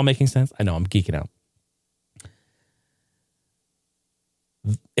times. Is this all making sense? I know, I'm geeking out.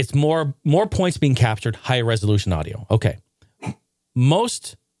 It's more points being captured, higher resolution audio. Okay.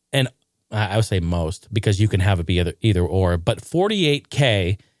 Most, and I would say most, because you can have it be either or, but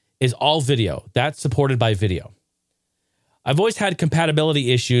 48K is all video. That's supported by video. I've always had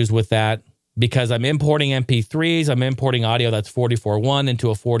compatibility issues with that because I'm importing MP3s. I'm importing audio that's 44.1 into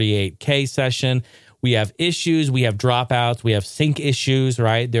a 48K session. We have issues. We have dropouts. We have sync issues,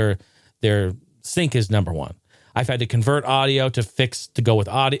 right? Their sync is number one. I've had to convert audio to go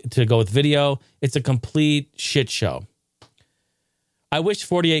with video. It's a complete shit show. I wish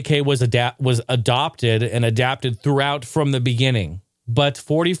 48K was adopted and adapted throughout from the beginning, but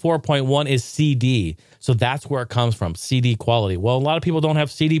 44.1 is CD. So that's where it comes from, CD quality. Well, a lot of people don't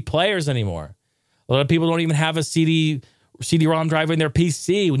have CD players anymore. A lot of people don't even have a CD-ROM drive in their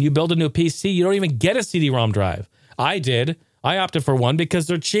PC. When you build a new PC, you don't even get a CD-ROM drive. I did. I opted for one because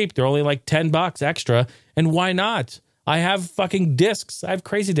they're cheap. They're only like $10 extra. And why not? I have fucking discs. I have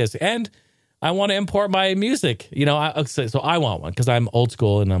crazy discs. And I want to import my music. You know, so I want one because I'm old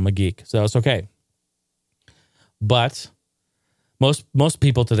school and I'm a geek. So it's okay. But most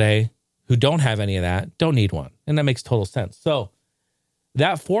people today who don't have any of that don't need one. And that makes total sense. So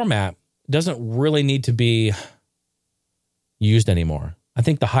that format doesn't really need to be used anymore. I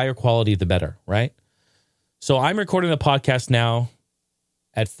think the higher quality, the better, right? So I'm recording the podcast now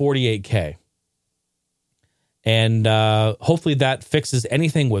at 48K. And hopefully that fixes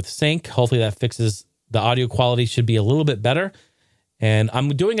anything with sync. Hopefully that fixes the audio quality should be a little bit better. And I'm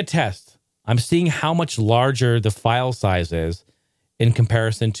doing a test. I'm seeing how much larger the file size is in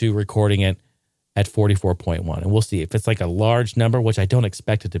comparison to recording it at 44.1. And we'll see if it's like a large number, which I don't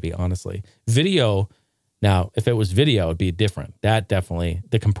expect it to be, honestly. Video, now, if it was video, it'd be different. That definitely,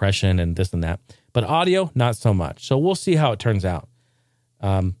 the compression and this and that. But audio, not so much. So we'll see how it turns out.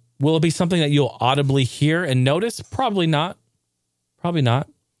 Will it be something that you'll audibly hear and notice? Probably not. Probably not.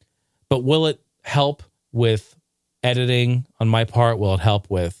 But will it help with editing on my part? Will it help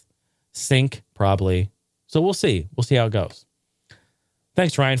with sync? Probably. So we'll see. We'll see how it goes.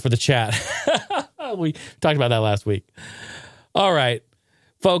 Thanks, Ryan, for the chat. We talked about that last week. All right,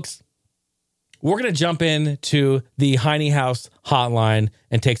 folks. We're going to jump into the Heine House hotline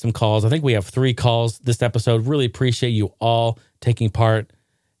and take some calls. I think we have 3 calls this episode. Really appreciate you all taking part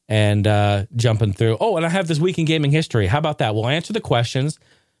and jumping through. Oh, and I have this week in gaming history. How about that? We'll answer the questions.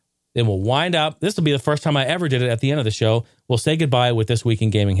 Then we'll wind up. This will be the first time I ever did it at the end of the show. We'll say goodbye with this week in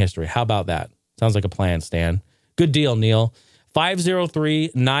gaming history. How about that? Sounds like a plan, Stan. Good deal, Neil.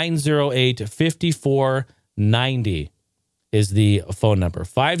 503-908-5490 is the phone number.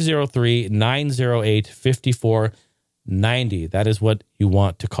 503-908-5490. That is what you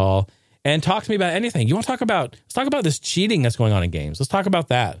want to call. And talk to me about anything. You want to let's talk about this cheating that's going on in games. Let's talk about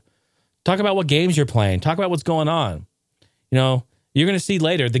that. Talk about what games you're playing. Talk about what's going on. You know, you're going to see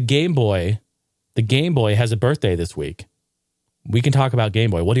later the Game Boy has a birthday this week. We can talk about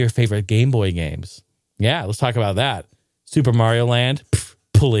Game Boy. What are your favorite Game Boy games? Yeah, let's talk about that. Super Mario Land? Pff,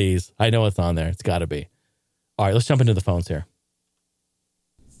 please. I know it's on there. It's got to be. All right, let's jump into the phones here.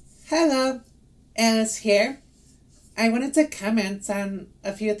 Hello, Alice here. I wanted to comment on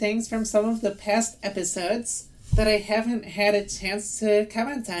a few things from some of the past episodes that I haven't had a chance to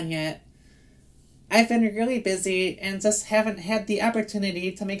comment on yet. I've been really busy and just haven't had the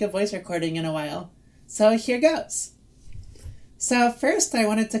opportunity to make a voice recording in a while. So here goes. So first I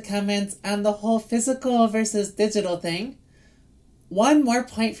wanted to comment on the whole physical versus digital thing. One more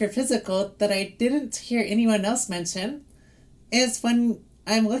point for physical that I didn't hear anyone else mention is when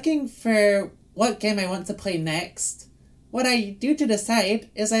I'm looking for what game I want to play next, what I do to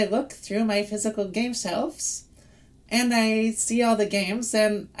decide is I look through my physical game shelves and I see all the games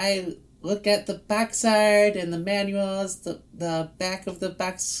and I look at the box art and the manuals, the back of the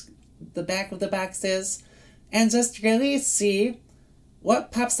boxes, and just really see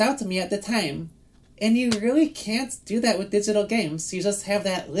what pops out to me at the time. And you really can't do that with digital games. You just have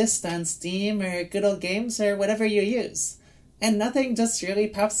that list on Steam or Good Old Games or whatever you use. And nothing just really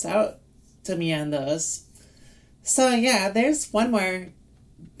pops out to me on those. So yeah, there's one more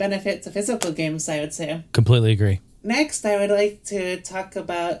benefit to physical games, I would say. Completely agree. Next, I would like to talk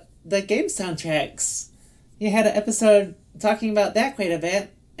about the game soundtracks. You had an episode talking about that quite a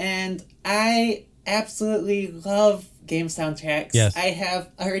bit, and I absolutely love game soundtracks. Yes. I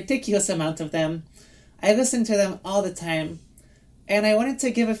have a ridiculous amount of them. I listen to them all the time. And I wanted to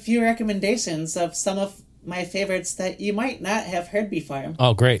give a few recommendations of some of my favorites that you might not have heard before.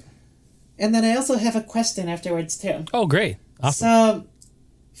 Oh, great. And then I also have a question afterwards, too. Oh, great. Awesome. So,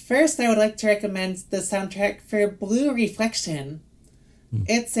 first I would like to recommend the soundtrack for Blue Reflection.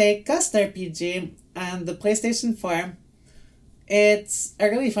 It's a Gust RPG on the PlayStation 4. It's a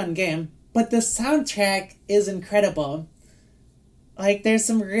really fun game, but the soundtrack is incredible. Like, there's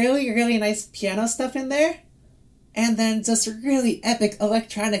some really, really nice piano stuff in there, and then just really epic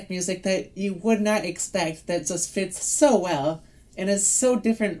electronic music that you would not expect that just fits so well and is so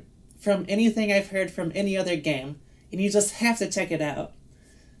different from anything I've heard from any other game, and you just have to check it out.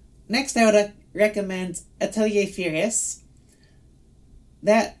 Next, I would recommend Atelier Furious.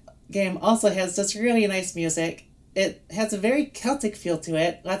 That game also has just really nice music. It has a very Celtic feel to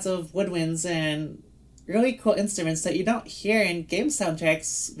it, lots of woodwinds and really cool instruments that you don't hear in game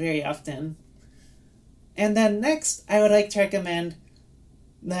soundtracks very often. And then next, I would like to recommend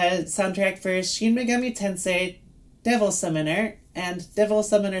the soundtrack for Shin Megami Tensei, Devil Summoner, and Devil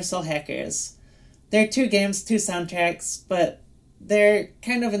Summoner Soul Hackers. They're two games, two soundtracks, but they're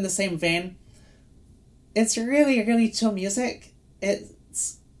kind of in the same vein. It's really, really chill music. It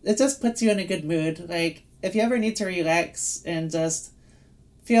just puts you in a good mood. Like, if you ever need to relax and just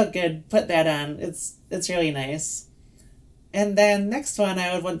feel good, put that on. It's really nice. And then next one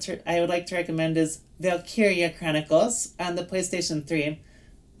I would like to recommend is Valkyria Chronicles on the PlayStation 3.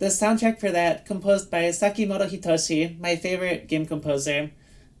 The soundtrack for that, composed by Sakimoto Hitoshi, my favorite game composer,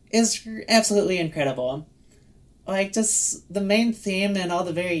 is absolutely incredible. Like, just the main theme and all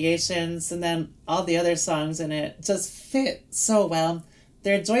the variations and then all the other songs in it just fit so well.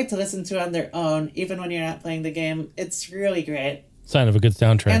 They're a joy to listen to on their own, even when you're not playing the game. It's really great. Sign of a good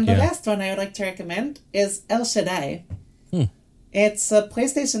soundtrack, And the last one I would like to recommend is El Shaddai. It's a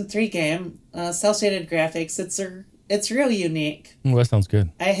PlayStation 3 game, cel-shaded graphics. It's really unique. Oh, that sounds good.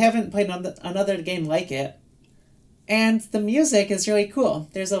 I haven't played another game like it. And the music is really cool.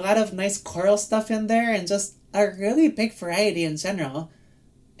 There's a lot of nice choral stuff in there and just a really big variety in general.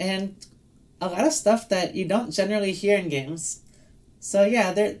 And a lot of stuff that you don't generally hear in games. So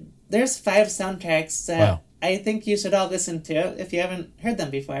yeah, there's 5 soundtracks that I think you should all listen to if you haven't heard them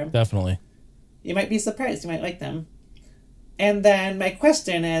before. Definitely. You might be surprised. You might like them. And then my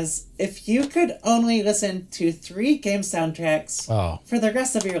question is, if you could only listen to 3 game soundtracks for the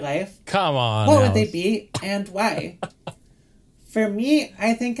rest of your life, come on, what would they be and why? For me,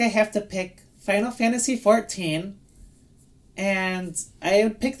 I think I have to pick Final Fantasy XIV, and I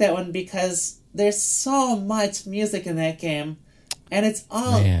would pick that one because there's so much music in that game, and it's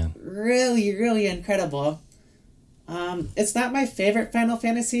all really, really incredible. It's not my favorite Final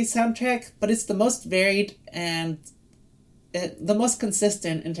Fantasy soundtrack, but it's the most varied and the most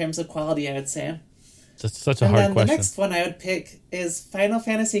consistent in terms of quality, I would say. It's such a hard question. And then the next one I would pick is Final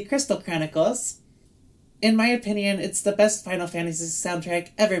Fantasy Crystal Chronicles. In my opinion, it's the best Final Fantasy soundtrack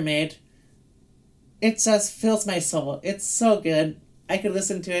ever made. It just fills my soul. It's so good. I could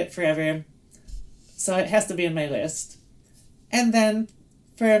listen to it forever. So it has to be on my list. And then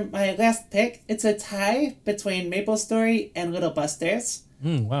for my last pick, it's a tie between MapleStory and Little Busters.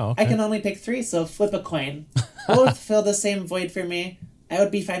 Wow. Okay. I can only pick 3, so flip a coin. Both fill the same void for me. I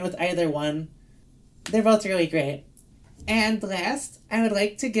would be fine with either one. They're both really great. And last, I would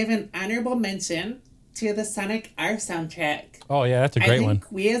like to give an honorable mention to the Sonic R soundtrack. Oh, yeah, that's a I great think one.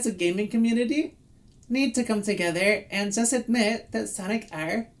 we as a gaming community need to come together and just admit that Sonic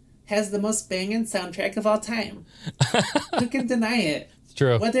R has the most banging soundtrack of all time. Who can deny it? It's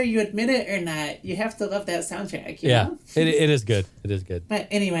true. Whether you admit it or not, you have to love that soundtrack, you Yeah, know? it is good. It is good. But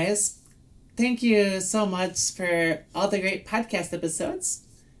anyways, thank you so much for all the great podcast episodes.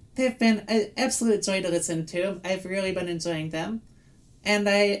 They've been an absolute joy to listen to. I've really been enjoying them. And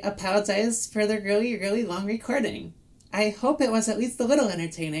I apologize for the really, really long recording. I hope it was at least a little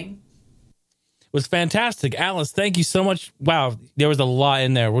entertaining. It was fantastic. Alice, thank you so much. Wow, there was a lot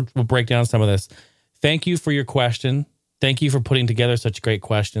in there. We'll break down some of this. Thank you for your question. Thank you for putting together such great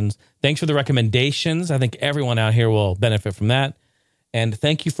questions. Thanks for the recommendations. I think everyone out here will benefit from that. And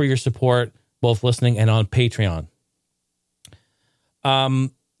thank you for your support, both listening and on Patreon.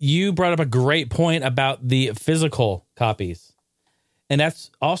 You brought up a great point about the physical copies. And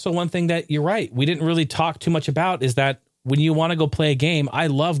that's also one thing that you're right. We didn't really talk too much about is that when you want to go play a game, I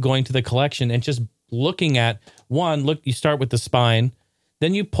love going to the collection and just looking at you start with the spine,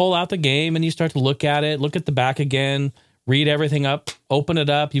 then you pull out the game and you start to look at it, look at the back again, read everything up, open it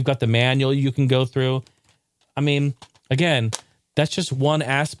up. You've got the manual you can go through. I mean, again, that's just one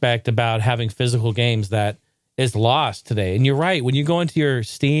aspect about having physical games that is lost today. And you're right. When you go into your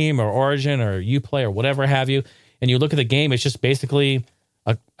Steam or Origin or Uplay or whatever have you, and you look at the game, it's just basically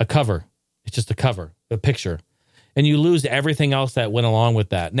a cover. It's just a cover, a picture. And you lose everything else that went along with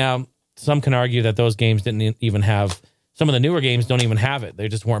that. Now, some can argue that those games didn't even have, some of the newer games don't even have it. They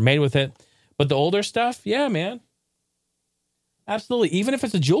just weren't made with it. But the older stuff, yeah, man. Absolutely. Even if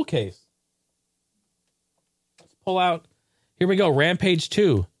it's a jewel case. Let's pull out, here we go, Rampage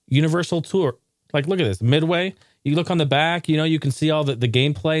 2, Universal Tour. Like, look at this, Midway. You look on the back, you can see all the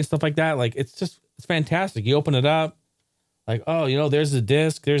gameplay and stuff like that. Like, it's fantastic. You open it up, like, oh, there's the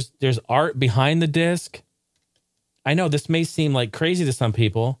disc. There's art behind the disc. I know this may seem like crazy to some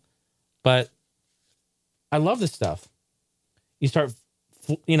people, but I love this stuff. You start,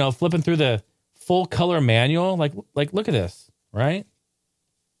 flipping through the full color manual. Like, look at this, right?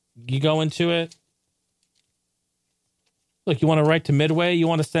 You go into it. Look, you want to write to Midway. You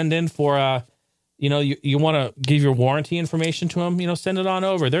want to send in for, you want to give your warranty information to them. Send it on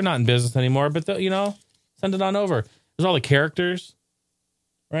over. They're not in business anymore, but send it on over. There's all the characters,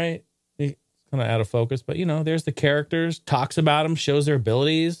 right? Kind of out of focus, but there's the characters, talks about them, shows their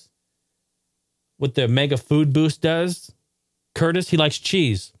abilities. What the Mega Food Boost does. Curtis, he likes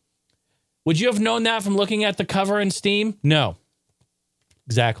cheese. Would you have known that from looking at the cover in Steam? No.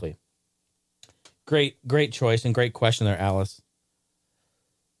 Exactly. Great choice and great question there, Alice.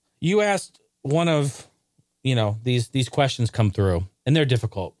 You asked one of, these questions come through, and they're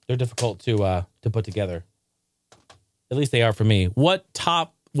difficult. They're difficult to put together. At least they are for me. What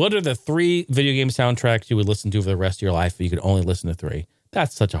are the 3 video game soundtracks you would listen to for the rest of your life if you could only listen to 3?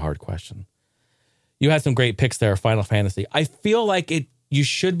 That's such a hard question. You had some great picks there, Final Fantasy. I feel like you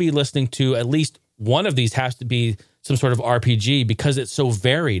should be listening to at least one of these has to be some sort of RPG because it's so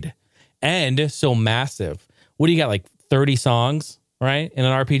varied and so massive. What do you got, like 30 songs, right, in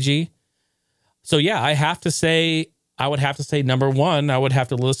an RPG? So yeah, I would have to say number 1, I would have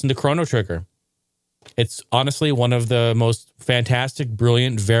to listen to Chrono Trigger. It's honestly one of the most fantastic,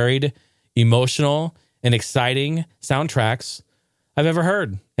 brilliant, varied, emotional, and exciting soundtracks I've ever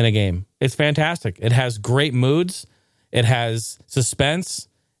heard in a game. It's fantastic. It has great moods. It has suspense.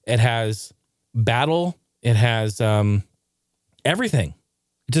 It has battle. It has everything.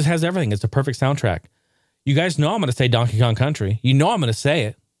 It just has everything. It's a perfect soundtrack. You guys know I'm going to say Donkey Kong Country. You know I'm going to say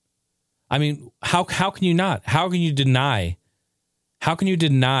it. I mean, how can you not? How can you deny? How can you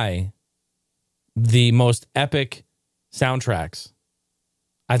deny the most epic soundtracks?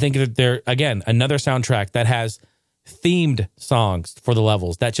 I think that they're, again, another soundtrack that has themed songs for the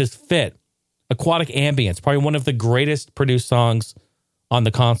levels that just fit. Aquatic Ambience, probably one of the greatest produced songs on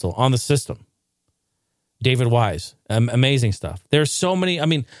the console, on the system. David Wise, amazing stuff. There's so many. I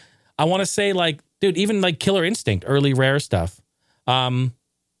mean, I want to say even Killer Instinct, early Rare stuff. How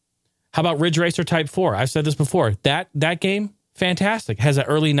about Ridge Racer Type 4? I've said this before. That game, fantastic. Has that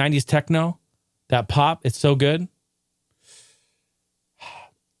early 90s techno. That pop, it's so good.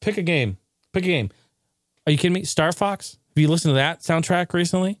 Pick a game. Are you kidding me? Star Fox? Have you listened to that soundtrack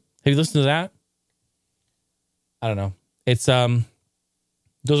recently? Have you listened to that? I don't know. It's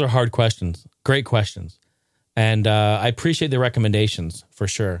those are hard questions. Great questions. And I appreciate the recommendations for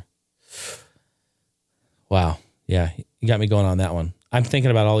sure. Wow. Yeah, you got me going on that one. I'm thinking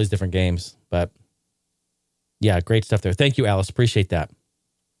about all these different games, but yeah, great stuff there. Thank you, Alice. Appreciate that.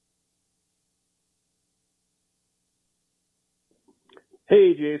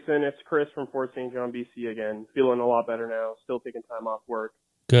 Hey, Jason, it's Chris from Fort St. John, BC again. Feeling a lot better now. Still taking time off work.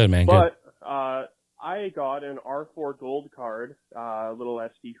 Good, man. But I got an R4 Gold card, a little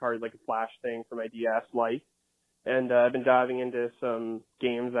SD card, like a flash thing for my DS Lite. And I've been diving into some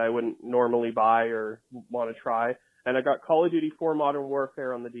games I wouldn't normally buy or want to try. And I got Call of Duty 4 Modern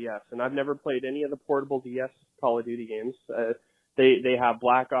Warfare on the DS. And I've never played any of the portable DS Call of Duty games. They have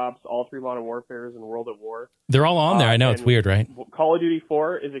Black Ops, all 3 Modern Warfares, and World at War. They're all on there. I know, it's weird, right? Call of Duty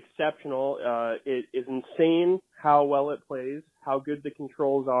 4 is exceptional. It is insane how well it plays, how good the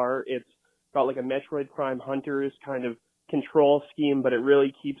controls are. It's got like a Metroid Prime Hunters kind of control scheme, but it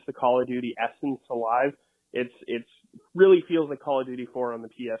really keeps the Call of Duty essence alive. It's really feels like Call of Duty 4 on the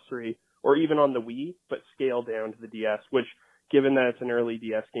PS3 or even on the Wii, but scaled down to the DS, which, given that it's an early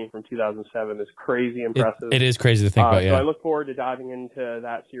DS game from 2007, is crazy impressive. It is crazy to think about, yeah. So I look forward to diving into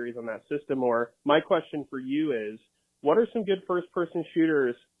that series on that system. Or my question for you is, what are some good first-person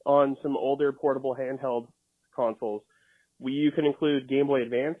shooters on some older portable handheld consoles? You can include Game Boy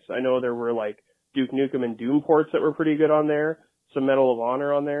Advance. I know there were like Duke Nukem and Doom ports that were pretty good on there. Some Medal of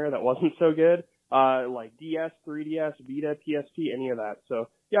Honor on there that wasn't so good. Like DS, 3DS, Vita, PSP, any of that. So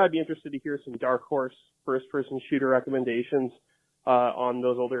yeah, I'd be interested to hear some dark horse first-person shooter recommendations on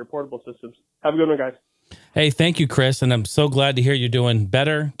those older portable systems. Have a good one, guys. Hey, thank you, Chris, and I'm so glad to hear you're doing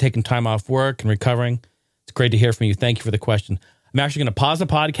better, taking time off work and recovering. It's great to hear from you. Thank you for the question. I'm actually going to pause the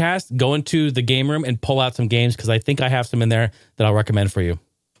podcast, go into the game room, and pull out some games because I think I have some in there that I'll recommend for you.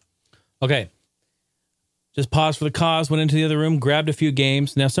 Okay. Just paused for the cause, went into the other room, grabbed a few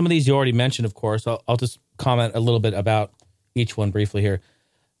games. Now, some of these you already mentioned, of course. I'll just comment a little bit about each one briefly here.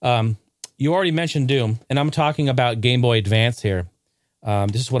 You already mentioned Doom, and I'm talking about Game Boy Advance here.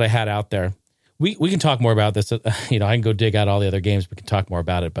 This is what I had out there. We can talk more about this. I can go dig out all the other games. We can talk more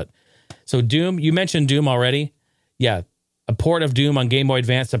about it. But so Doom, you mentioned Doom already. Yeah, a port of Doom on Game Boy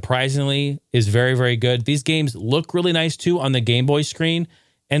Advance, surprisingly, is very, very good. These games look really nice, too, on the Game Boy screen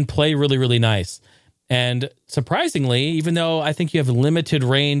and play really, really nice. And surprisingly, even though I think you have a limited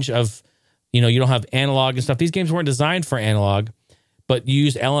range of, you don't have analog and stuff, these games weren't designed for analog, but you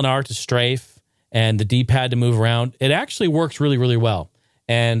use LNR to strafe and the D-pad to move around. It actually works really, really well.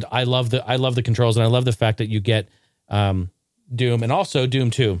 And I love the controls, and I love the fact that you get Doom and also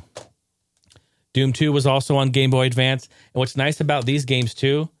Doom 2. Doom 2 was also on Game Boy Advance. And what's nice about these games,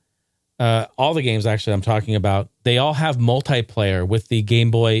 too, all the games actually I'm talking about, they all have multiplayer with the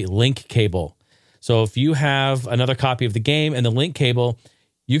Game Boy link cable. So if you have another copy of the game and the link cable,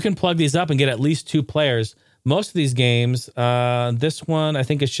 you can plug these up and get at least 2 players. Most of these games, this one, I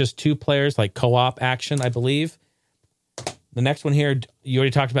think it's just 2 players, like co-op action, I believe. The next one here, you already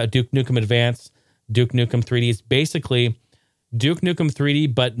talked about Duke Nukem Advance, Duke Nukem 3D. It's basically Duke Nukem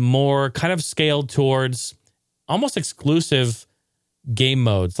 3D, but more kind of scaled towards almost exclusive game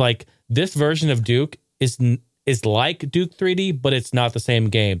modes. Like this version of Duke is like Duke 3D, but it's not the same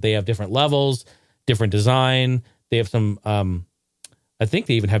game. They have different levels, different design. They have some, I think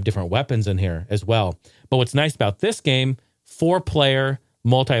they even have different weapons in here as well. But what's nice about this game, 4-player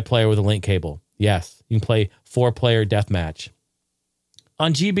multiplayer with a link cable. Yes, you can play 4-player deathmatch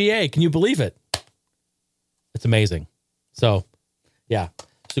on GBA. Can you believe it? It's amazing. So, yeah.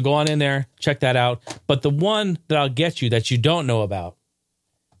 So go on in there, check that out. But the one that I'll get you that you don't know about,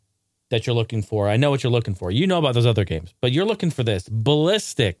 that you're looking for, I know what you're looking for. You know about those other games, but you're looking for this.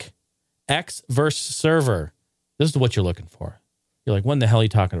 Ballistic X vs. Server. This is what you're looking for. You're like, what in the hell are you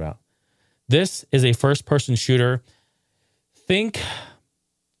talking about? This is a first-person shooter. Think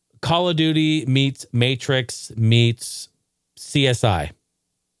Call of Duty meets Matrix meets CSI.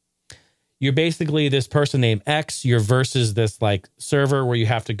 You're basically this person named X. You're versus this like server where you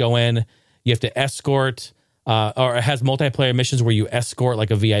have to go in. You have to escort, or it has multiplayer missions where you escort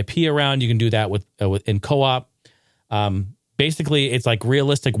like a VIP around. You can do that with in co-op. Basically, it's like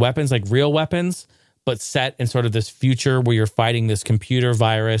realistic weapons, like real weapons, but set in sort of this future where you're fighting this computer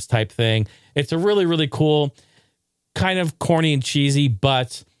virus type thing. It's a really, really cool, kind of corny and cheesy,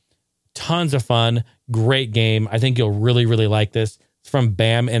 but tons of fun. Great game. I think you'll really, really like this. It's from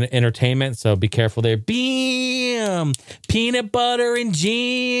BAM Entertainment, so be careful there. BAM! Peanut butter and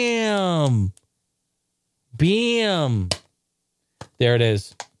jam! BAM! There it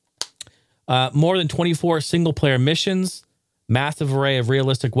is. More than 24 single-player missions, massive array of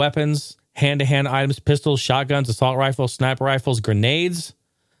realistic weapons, hand-to-hand items, pistols, shotguns, assault rifles, sniper rifles, grenades,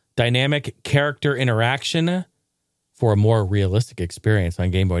 dynamic character interaction for a more realistic experience on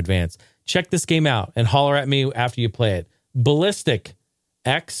Game Boy Advance. Check this game out and holler at me after you play it. Ballistic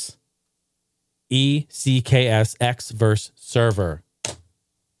X ECKS X vs. Server.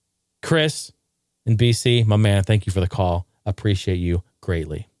 Chris in BC, my man, thank you for the call. Appreciate you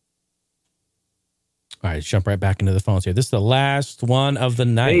greatly. All right, jump right back into the phones here. This is the last one of the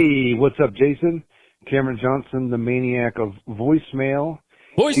night. Hey, what's up, Jason? Cameron Johnson, the maniac of voicemail.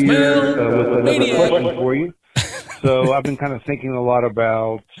 Voicemail, Here, with another maniac. question for you. So I've been kind of thinking a lot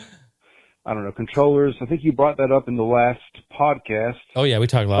about, I don't know, controllers. I think you brought that up in the last podcast. Oh, yeah, we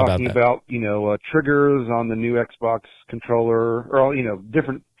talked a lot about talking that. about, triggers on the new Xbox controller, or,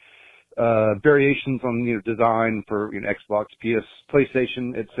 different variations on, design for, Xbox, PS,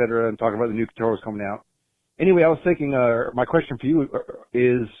 PlayStation, et cetera, and talking about the new controllers coming out. Anyway, I was thinking, my question for you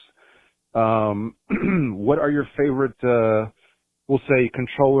is, what are your favorite, we'll say,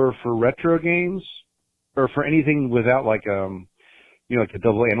 controller for retro games, or for anything without like like the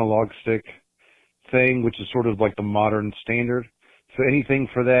double analog stick thing, which is sort of like the modern standard. So anything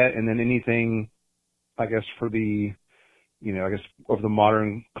for that, and then anything, I guess, for the, of the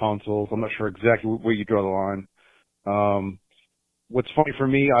modern consoles. I'm not sure exactly where you draw the line. What's funny for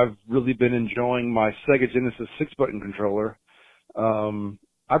me, I've really been enjoying my Sega Genesis 6-button controller.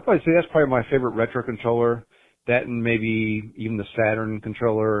 I'd probably say that's probably my favorite retro controller. That and maybe even the Saturn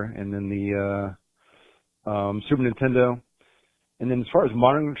controller, and then the Super Nintendo. And then as far as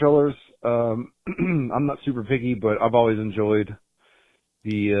modern controllers, I'm not super picky, but I've always enjoyed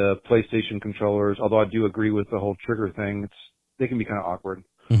the PlayStation controllers, although I do agree with the whole trigger thing. They can be kind of awkward.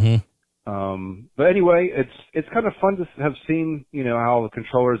 Mm-hmm. But anyway, it's kind of fun to have seen, how the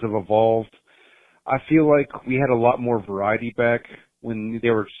controllers have evolved. I feel like we had a lot more variety back when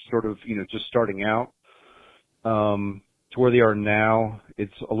they were sort of, just starting out. To where they are now,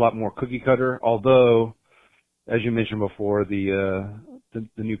 it's a lot more cookie cutter. Although, as you mentioned before, the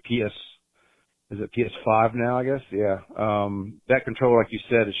new PS, is it PS5 now, I guess? Yeah. That controller, like you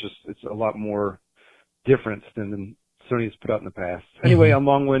said, it's a lot more different than Sony's put out in the past. Anyway, I'm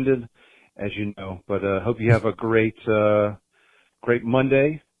long-winded, as you know, but hope you have a great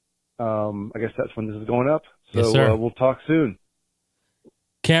Monday. I guess that's when this is going up. So Yes, sir. We'll talk soon.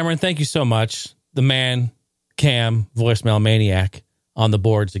 Cameron, thank you so much. The man, Cam, voicemail maniac, on the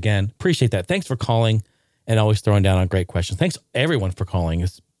boards again. Appreciate that. Thanks for calling and always throwing down on great questions. Thanks, everyone, for calling.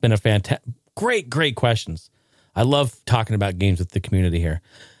 It's been a fantastic, great questions. I love talking about games with the community here.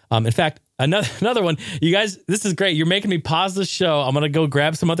 In fact, another one. You guys, this is great. You're making me pause the show. I'm going to go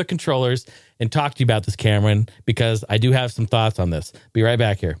grab some other controllers and talk to you about this, Cameron, because I do have some thoughts on this. Be right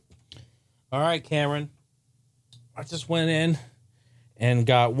back here. All right, Cameron. I just went in and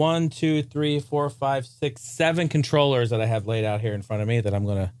got 1, 2, 3, 4, 5, 6, 7 controllers that I have laid out here in front of me that I'm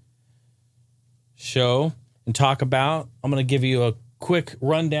going to show and talk about. I'm going to give you a quick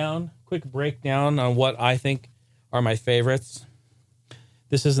breakdown on what I think are my favorites.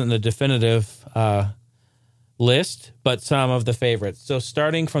 This isn't a definitive list, but some of the favorites. So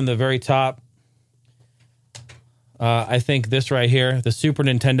starting from the very top, I think this right here, the Super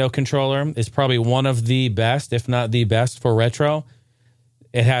Nintendo controller, is probably one of the best, if not the best, for retro.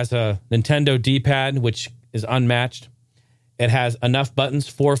 It has a Nintendo D-pad, which is unmatched. It has enough buttons,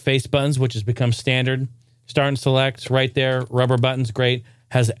 4 face buttons, which has become standard. Start and select right there, rubber buttons, great.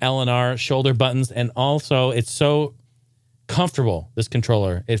 Has L and R shoulder buttons, and also it's so comfortable, this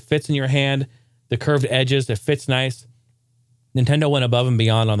controller. It fits in your hand, the curved edges, it fits nice. Nintendo went above and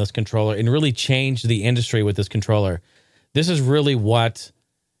beyond on this controller and really changed the industry with this controller. This is really what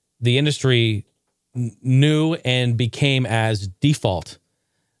the industry knew and became as default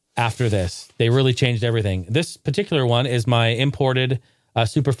after this. They really changed everything. This particular one is my imported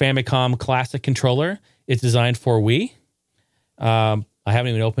Super Famicom Classic controller. It's designed for Wii. I haven't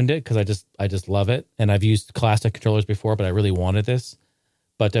even opened it because I just love it. And I've used classic controllers before, but I really wanted this.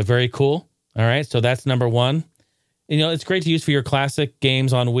 But very cool. All right, so that's number one. It's great to use for your classic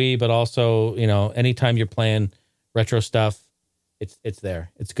games on Wii, but also, anytime you're playing retro stuff, it's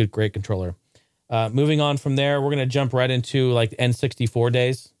there. It's a great controller. Moving on from there, we're going to jump right into like N64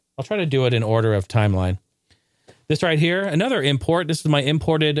 days. I'll try to do it in order of timeline. This right here, another import. This is my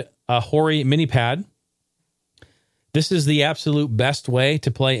imported Hori mini pad. This is the absolute best way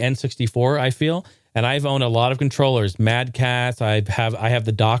to play N64, I feel. And I've owned a lot of controllers. Mad Catz. I have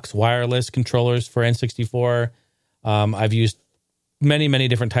the Dox wireless controllers for N64. I've used many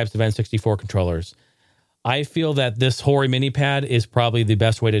different types of N64 controllers. I feel that this Hori mini pad is probably the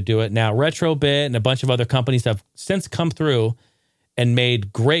best way to do it. Now, Retrobit and a bunch of other companies have since come through and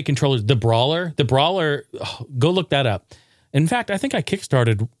made great controllers. The Brawler, go look that up. In fact, I think I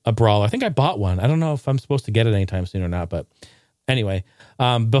kickstarted a Brawler. I think I bought one. I don't know if I'm supposed to get it anytime soon or not, but anyway,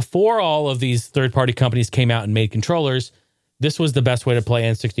 before all of these third-party companies came out and made controllers, this was the best way to play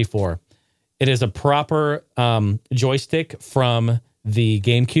N64. It is a proper joystick from the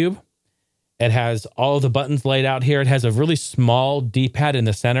GameCube. It has all of the buttons laid out here. It has a really small D-pad in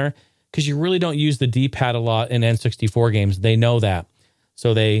the center because you really don't use the D-pad a lot in N64 games. They know that.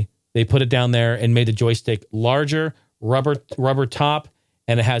 So they put it down there and made the joystick larger, rubber top,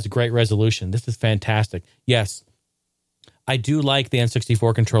 and it has great resolution. This is fantastic. Yes, I do like the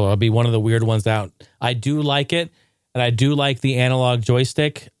N64 controller. I'll be one of the weird ones out. I do like it, and I do like the analog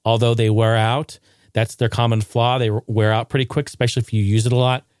joystick, although they wear out. That's their common flaw. They wear out pretty quick, especially if you use it a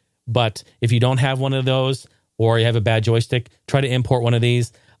lot. But if you don't have one of those or you have a bad joystick, try to import one of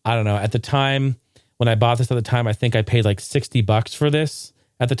these. I don't know. At the time, when I bought this at the time, I think I paid like $60 for this.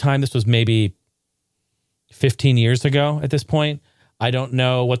 At the time, this was maybe 15 years ago at this point. I don't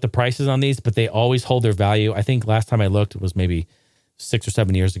know what the price is on these, but they always hold their value. I think last time I looked, it was maybe 6 or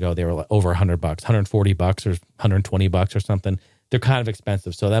 7 years ago. They were like over $100, $140 or $120 or something. They're kind of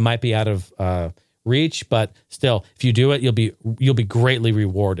expensive. So that might be out of reach, but still, if you do it, you'll be greatly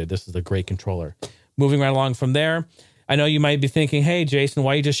rewarded. This is a great controller. Moving right along from there, I know you might be thinking, hey, Jason,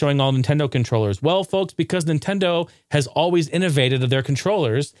 why are you just showing all Nintendo controllers? Well, folks, because Nintendo has always innovated their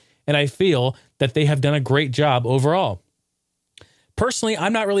controllers, and I feel that they have done a great job overall. Personally,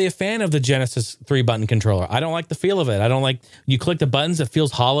 I'm not really a fan of the Genesis 3-button controller. I don't like the feel of it. I don't like, you click the buttons, it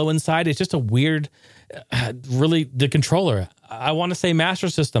feels hollow inside. It's just a weird, the controller. I want to say Master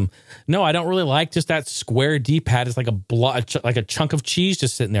System. No, I don't really like just that square D-pad. It's like a chunk of cheese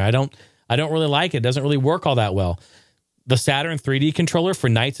just sitting there. I don't really like it. It doesn't really work all that well. The Saturn 3D controller for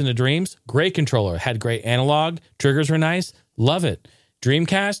Nights into Dreams, great controller. Had great analog. Triggers were nice. Love it.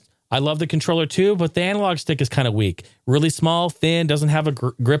 Dreamcast, I love the controller too, but the analog stick is kind of weak. Really small, thin, doesn't have a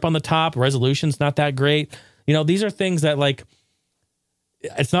grip on the top. Resolution's not that great. You know, these are things that, like,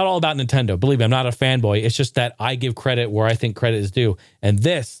 it's not all about Nintendo. Believe me, I'm not a fanboy. It's just that I give credit where I think credit is due. And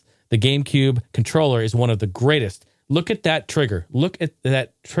this, the GameCube controller, is one of the greatest. Look at that trigger. Look at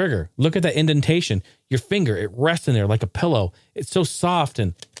that trigger. Look at that indentation. Your finger, it rests in there like a pillow. It's so soft.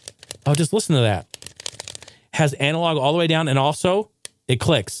 And just listen to that. Has analog all the way down, and also it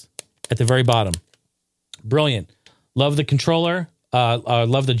clicks at the very bottom. Brilliant. Love the controller.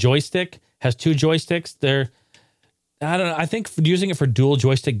 Love the joystick. Has 2 joysticks. I don't know. I think using it for dual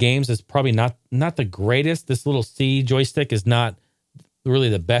joystick games is probably not the greatest. This little C joystick is not really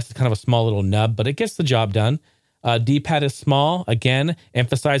the best. It's kind of a small little nub, but it gets the job done. D-pad is small, again,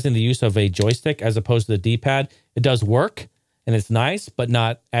 emphasizing the use of a joystick as opposed to the D-pad. It does work, and it's nice, but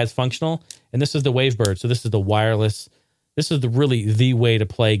not as functional. And this is the Wavebird, so this is the wireless. This is really the way to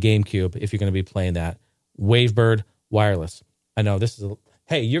play GameCube if you're going to be playing that. Wavebird wireless. I know this is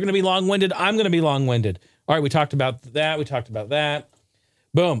hey, you're going to be long-winded. I'm going to be long-winded. All right, we talked about that. We talked about that.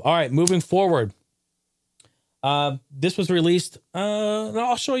 Boom. All right, moving forward. This was released.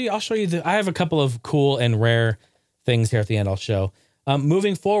 I'll show you. I have a couple of cool and rare things here at the end I'll show.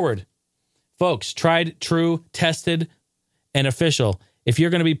 Moving forward, folks, tried, true, tested, and official. If you're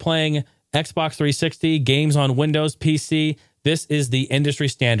going to be playing Xbox 360 games on Windows PC, this is the industry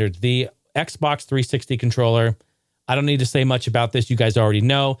standard. The Xbox 360 controller. I don't need to say much about this. You guys already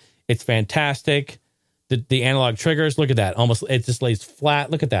know. It's fantastic. The analog triggers, look at that. Almost, it just lays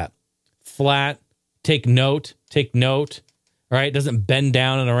flat. Look at that. Flat. Take note. All right. It doesn't bend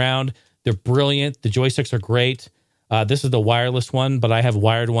down and around. They're brilliant. The joysticks are great. This is the wireless one, but I have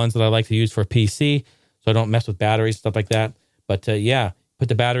wired ones that I like to use for PC, so I don't mess with batteries, stuff like that. But yeah, put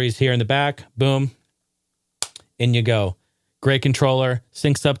the batteries here in the back. Boom. In you go. Great controller.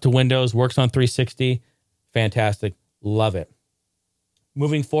 Syncs up to Windows. Works on 360. Fantastic. Love it.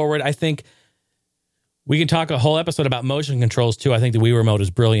 Moving forward, I think we can talk a whole episode about motion controls too. I think the Wii Remote is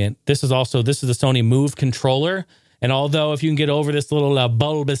brilliant. This is the Sony Move controller. And although if you can get over this little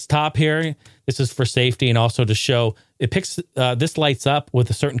bulbous top here, this is for safety and also to show it picks, this lights up with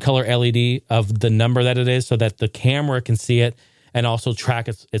a certain color LED of the number that it is so that the camera can see it and also track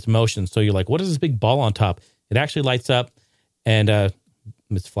its motion. So you're like, what is this big ball on top? It actually lights up and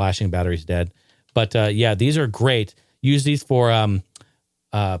it's flashing, battery's dead. But yeah, these are great. Use these for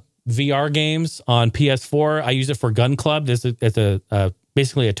VR games on PS4. I use it for Gun Club. It's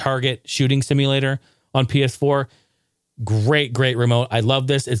basically a target shooting simulator on PS4. Great remote. I love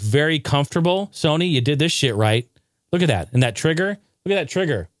this. It's very comfortable. Sony, you did this shit right. Look at that. And that trigger. Look at that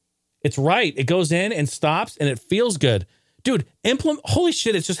trigger. It's right. It goes in and stops and it feels good. Dude, holy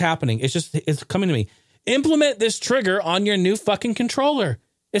shit, it's just happening. It's coming to me. Implement this trigger on your new fucking controller.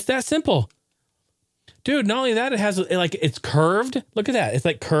 It's that simple. Dude, not only that, it's curved. Look at that. It's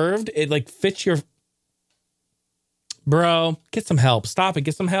like curved. It like fits your... Bro, get some help. Stop it.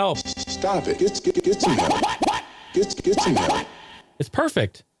 Get some help. Stop it. Get some help. Get some help. It's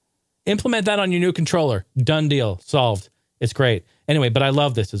perfect. Implement that on your new controller. Done deal. Solved. It's great. Anyway, but I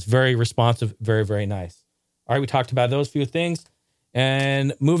love this. It's very responsive, very, very nice. All right, we talked about those few things.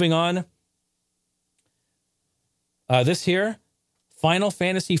 And moving on, this here, Final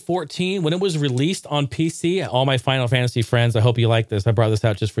Fantasy 14, when it was released on PC, all my Final Fantasy friends, I hope you like this. I brought this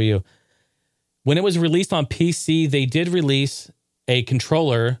out just for you. When it was released on PC, they did release a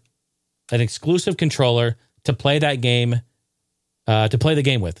controller, an exclusive controller to play that game, to play the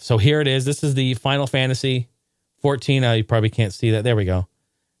game with. So here it is. This is the Final Fantasy 14. You probably can't see that. There we go.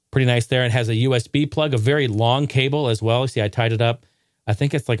 Pretty nice there. It has a USB plug, a very long cable as well. See, I tied it up. I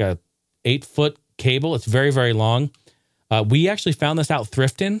think it's like a 8-foot cable. It's very, very long. We actually found this out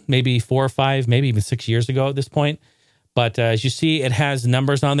thrifting maybe 4 or 5, maybe even 6 years ago at this point. But as you see, it has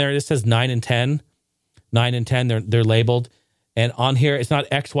numbers on there. It says 9 and 10. 9 and 10, they're labeled. And on here, it's not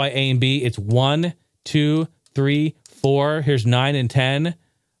X, Y, A, and B. It's 1, 2, 3, 4. Here's 9 and 10.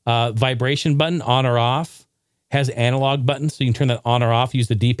 Vibration button, on or off. Has analog buttons, so you can turn that on or off. Use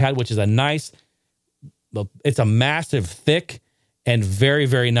the D-pad, which is it's a massive, thick, and very,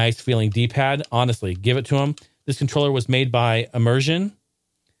 very nice feeling D-pad. Honestly, give it to them. This controller was made by Immersion.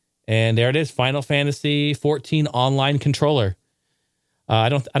 And there it is, Final Fantasy 14 online controller. I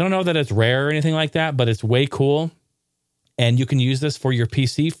don't know that it's rare or anything like that, but it's way cool. And you can use this for your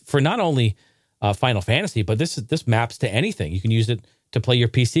PC for not only Final Fantasy, but this maps to anything. You can use it to play your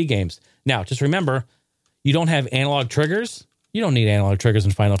PC games. Now, just remember, you don't have analog triggers. You don't need analog triggers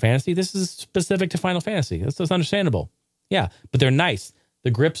in Final Fantasy. This is specific to Final Fantasy. That's understandable. Yeah, but they're nice. The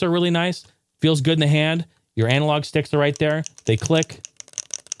grips are really nice. Feels good in the hand. Your analog sticks are right there. They click.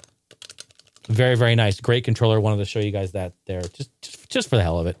 Very, very nice. Great controller. Wanted to show you guys that there just for the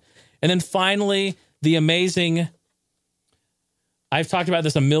hell of it. And then finally, the amazing... I've talked about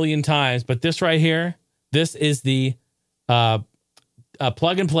this a million times, but this right here, this is the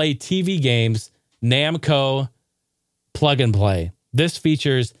plug-and-play TV games Namco Plug and Play. This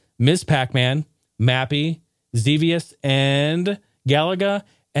features Ms. Pac-Man, Mappy, Xevious, and Galaga,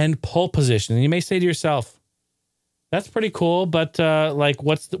 and Pole Position. And you may say to yourself, that's pretty cool, but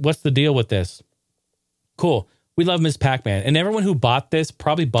what's the deal with this? Cool. We love Ms. Pac-Man. And everyone who bought this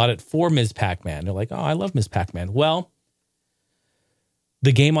probably bought it for Ms. Pac-Man. They're like, oh, I love Ms. Pac-Man. Well,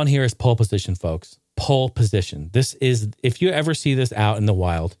 the game on here is Pole Position, folks. Pole Position. This is, if you ever see this out in the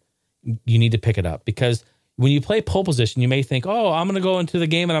wild, you need to pick it up, because when you play Pole Position, you may think, oh, I'm going to go into the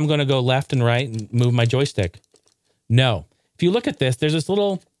game and I'm going to go left and right and move my joystick. No. If you look at this, there's this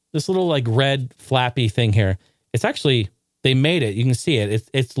little like red flappy thing here. It's actually, they made it. You can see it.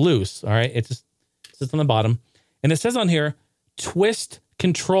 It's loose. All right. It just sits on the bottom. And it says on here, twist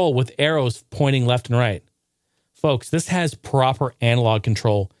control with arrows pointing left and right. Folks, this has proper analog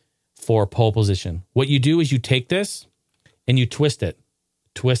control for Pole Position. What you do is you take this and you twist it.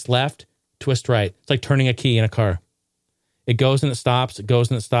 Twist left, twist right. It's like turning a key in a car. It goes and it stops. It goes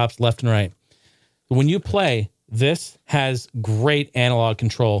and it stops, left and right. When you play, this has great analog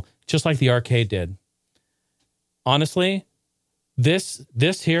control, just like the arcade did. Honestly, this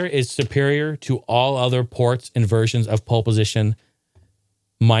here is superior to all other ports and versions of Pole Position,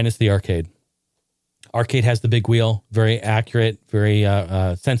 minus the arcade. Arcade has the big wheel, very accurate, very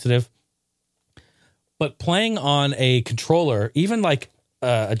sensitive. But playing on a controller, even like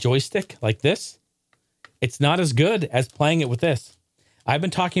a joystick like this, it's not as good as playing it with this. I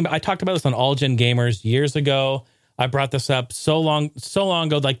talked about this on All Gen Gamers years ago. I brought this up so long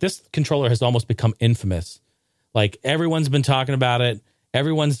ago. Like, this controller has almost become infamous. Like, everyone's been talking about it.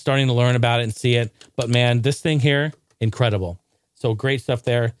 Everyone's starting to learn about it and see it. But man, this thing here, incredible. So great stuff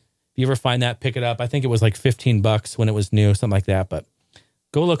there. If you ever find that, pick it up. I think it was like $15 when it was new, something like that. But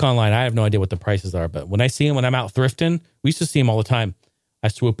go look online. I have no idea what the prices are. But when I see them, when I'm out thrifting, we used to see them all the time. I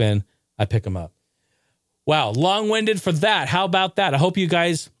swoop in, I pick them up. Wow, long-winded for that. How about that? I hope you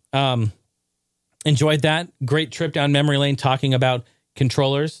guys enjoyed that. Great trip down memory lane talking about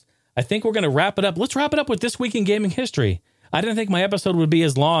controllers. I think we're going to wrap it up. Let's wrap it up with This Week in Gaming History. I didn't think my episode would be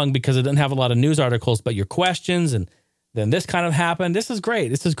as long because it didn't have a lot of news articles, but your questions, and then this kind of happened. This is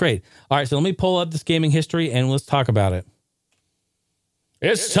great. All right, so let me pull up this gaming history and let's talk about it.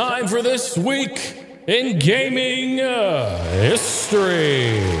 It's time for This Week in Gaming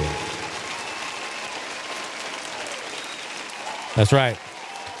History. That's right.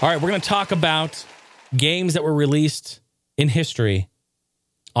 All right, we're going to talk about games that were released in history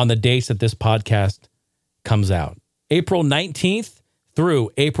on the dates that this podcast comes out. April 19th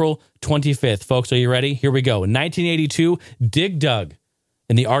through April 25th. Folks, are you ready? Here we go. In 1982, Dig Dug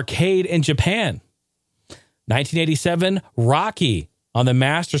in the arcade in Japan. 1987, Rocky on the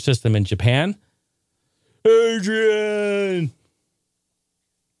Master System in Japan. Adrian!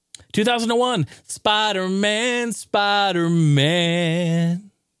 2001, Spider-Man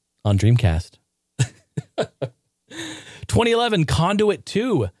on Dreamcast. 2011, Conduit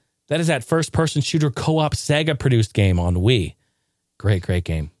 2. That is that first-person shooter co-op Sega-produced game on Wii. Great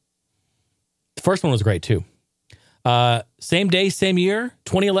game. The first one was great, too. Same day, same year,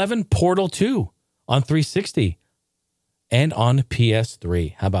 2011, Portal 2 on 360 and on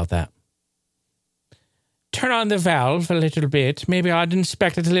PS3. How about that? Turn on the valve a little bit. Maybe I'd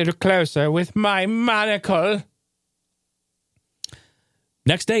inspect it a little closer with my monocle.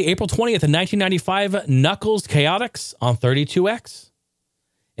 Next day, April 20th, in 1995, Knuckles Chaotix on 32X.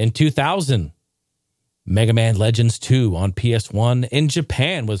 In 2000, Mega Man Legends 2 on PS1 in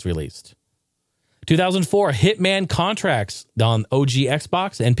Japan was released. 2004, Hitman Contracts on OG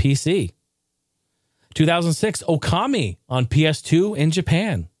Xbox and PC. 2006, Okami on PS2 in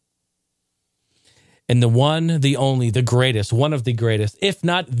Japan. And the one, the only, the greatest, one of the greatest, if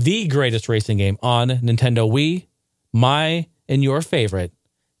not the greatest racing game on Nintendo Wii, my and your favorite,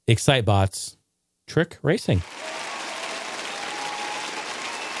 Excitebots Trick Racing.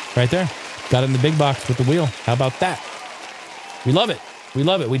 Right there. Got it in the big box with the wheel. How about that? We love it. We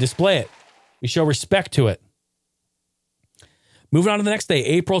love it. We display it. We show respect to it. Moving on to the next day,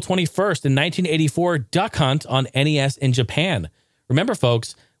 April 21st in 1984, Duck Hunt on NES in Japan. Remember,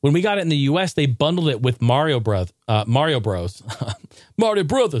 folks, when we got it in the US, they bundled it with Mario Bros. Mario Brothers.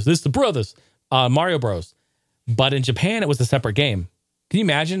 This is the brothers. Mario Bros. But in Japan, it was a separate game. Can you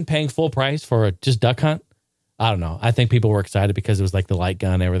imagine paying full price for just Duck Hunt? I don't know. I think people were excited because it was like the light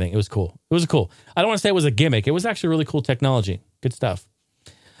gun and everything. It was cool. It was cool. I don't want to say it was a gimmick. It was actually really cool technology. Good stuff.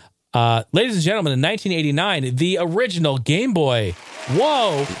 Ladies and gentlemen, in 1989, the original Game Boy.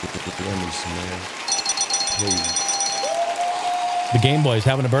 Whoa. The Game Boy is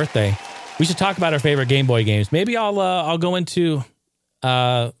having a birthday. We should talk about our favorite Game Boy games. Maybe I'll go into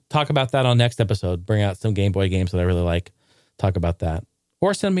talk about that on next episode. Bring out some Game Boy games that I really like. Talk about that.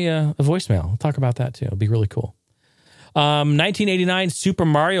 Or send me a voicemail. We'll talk about that too. It'll be really cool. 1989, Super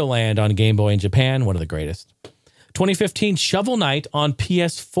Mario Land on Game Boy in Japan. One of the greatest. 2015, Shovel Knight on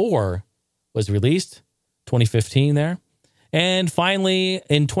PS4 was released. 2015 there. And finally,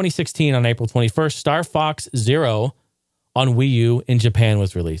 in 2016, on April 21st, Star Fox Zero on Wii U in Japan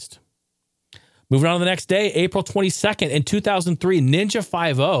was released. Moving on to the next day, April 22nd, in 2003, Ninja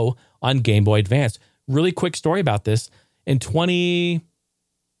 5.0 on Game Boy Advance. Really quick story about this. In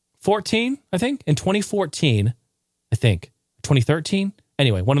 2014, I think. In 2014, I think. 2013?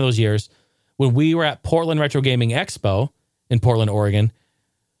 Anyway, one of those years. When we were at Portland Retro Gaming Expo in Portland, Oregon,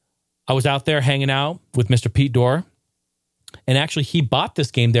 I was out there hanging out with Mr. Pete Dorr. And actually, he bought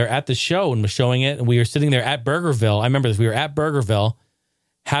this game there at the show and was showing it. And we were sitting there at Burgerville. I remember this. We were at Burgerville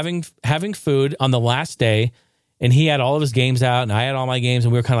having food on the last day. And he had all of his games out and I had all my games.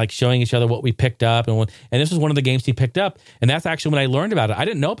 And we were kind of like showing each other what we picked up. And this was one of the games he picked up. And that's actually when I learned about it. I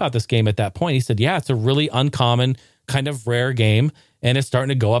didn't know about this game at that point. He said, yeah, it's a really uncommon, kind of rare game. And it's starting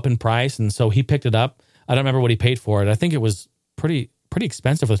to go up in price. And so he picked it up. I don't remember what he paid for it. I think it was pretty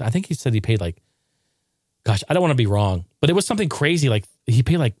expensive. I think he said he paid like, gosh, I don't want to be wrong, but it was something crazy. Like he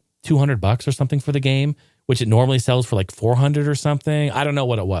paid like $200 or something for the game, which it normally sells for like $400 or something. I don't know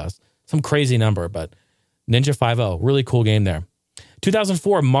what it was. Some crazy number, but Ninja 5.0, really cool game there.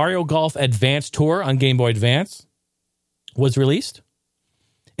 2004, Mario Golf Advance Tour on Game Boy Advance was released.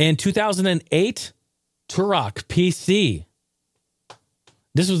 In 2008, Turok PC.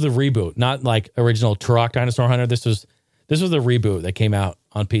 This was the reboot, not like original Turok Dinosaur Hunter. This was the reboot that came out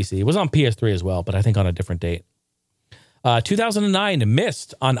on PC. It was on PS3 as well, but I think on a different date. 2009,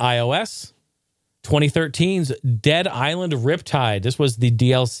 Myst on iOS. 2013's Dead Island Riptide. This was the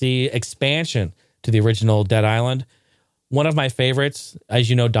DLC expansion to the original Dead Island. One of my favorites, as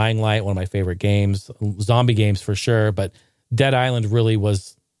you know, Dying Light, one of my favorite games. Zombie games for sure, but Dead Island really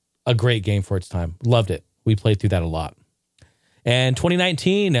was a great game for its time. Loved it. We played through that a lot. And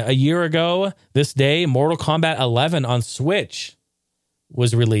 2019, a year ago, this day, Mortal Kombat 11 on Switch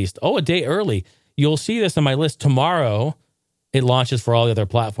was released. Oh, a day early. You'll see this on my list tomorrow. It launches for all the other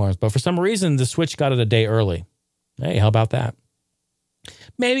platforms. But for some reason, the Switch got it a day early. Hey, how about that?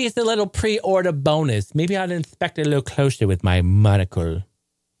 Maybe it's a little pre-order bonus. Maybe I'll inspect it a little closer with my monocle.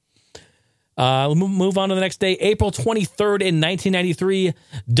 We'll move on to the next day. April 23rd in 1993,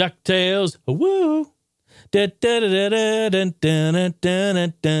 DuckTales. Woo!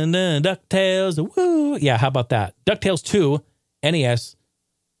 DuckTales. Woo! Yeah, how about that? DuckTales 2, NES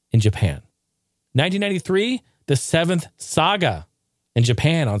in Japan. 1993, The Seventh Saga in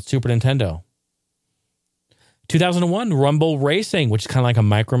Japan on Super Nintendo. 2001, Rumble Racing, which is kind of like a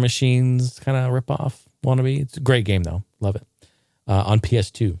Micro Machines kind of ripoff wannabe. It's a great game, though. Love it. On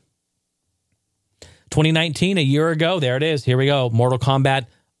PS2. 2019, a year ago. There it is. Here we go. Mortal Kombat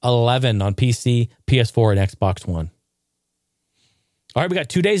 11 on PC, PS4, and Xbox One. All right, we got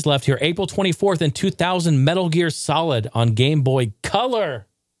 2 days left here. April 24th and 2000, Metal Gear Solid on Game Boy Color.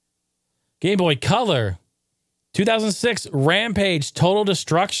 Game Boy Color. 2006, Rampage Total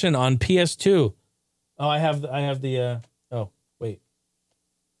Destruction on PS2. Oh, I have the, wait.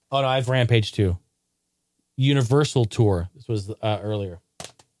 Oh, no, I have Rampage 2. Universal Tour. This was earlier.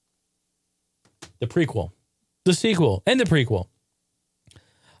 The prequel. The sequel and the prequel.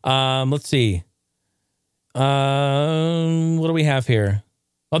 Let's see. What do we have here?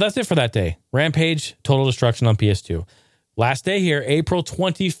 Oh, that's it for that day. Rampage, Total Destruction on PS2. Last day here, April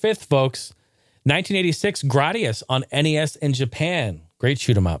 25th, folks. 1986, Gradius on NES in Japan. Great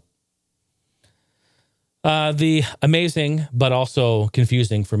shoot 'em up. The amazing, but also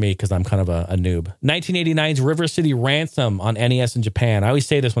confusing for me because I'm kind of a noob. 1989's River City Ransom on NES in Japan. I always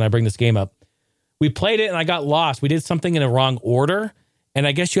say this when I bring this game up. We played it and I got lost. We did something in a wrong order. And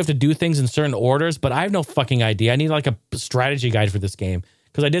I guess you have to do things in certain orders, but I have no fucking idea. I need like a strategy guide for this game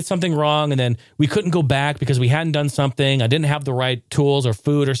because I did something wrong and then we couldn't go back because we hadn't done something. I didn't have the right tools or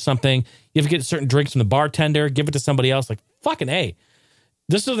food or something. You have to get certain drinks from the bartender, give it to somebody else. Like, fucking A.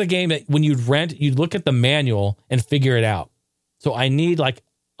 This is the game that when you'd rent, you'd look at the manual and figure it out. So I need, like,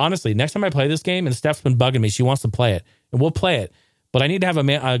 honestly, next time I play this game, and Steph's been bugging me, she wants to play it, and we'll play it. But I need to have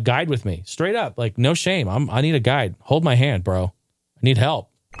a guide with me. Straight up. Like, no shame. I need a guide. Hold my hand, bro. I need help.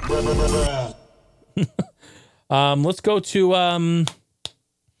 Let's go to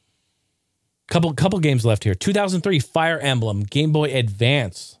couple games left here. 2003 Fire Emblem Game Boy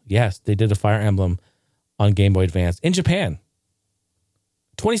Advance. Yes, they did a Fire Emblem on Game Boy Advance in Japan.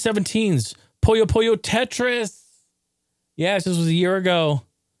 2017's Puyo Puyo Tetris. Yes, this was a year ago.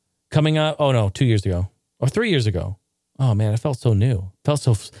 Coming up. Oh no, 2 years ago or 3 years ago. Oh man, it felt so new. It felt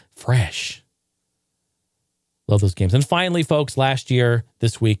so fresh. Love those games. And finally, folks, last year,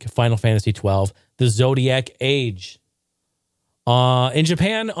 this week, Final Fantasy 12, The Zodiac Age. In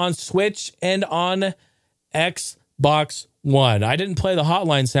Japan, on Switch, and on Xbox One. I didn't play the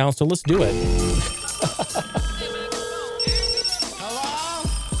hotline sound, so let's do it.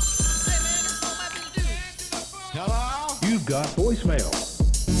 Hello? You've got voicemail.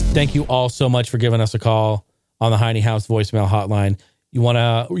 Thank you all so much for giving us a call on the Heine House voicemail hotline. You want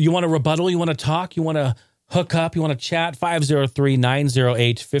to rebuttal? You want to talk? You want to hook up? You want to chat?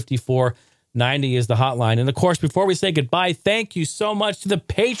 503-908-5490 is the hotline. And of course, before we say goodbye, thank you so much to the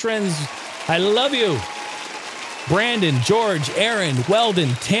patrons. I love you. Brandon, George, Aaron,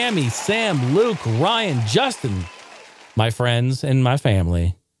 Weldon, Tammy, Sam, Luke, Ryan, Justin, my friends and my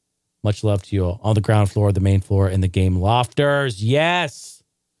family. Much love to you all on the ground floor, the main floor, and the game lofters. Yes.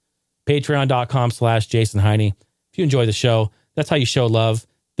 Patreon.com/Jason Heine. If you enjoy the show, that's how you show love.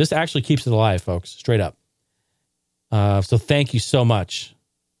 This actually keeps it alive, folks. Straight up. So thank you so much.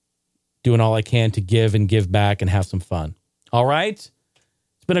 Doing all I can to give and give back and have some fun. All right.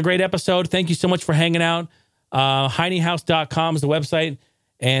 It's been a great episode. Thank you so much for hanging out. HeineHouse.com is the website.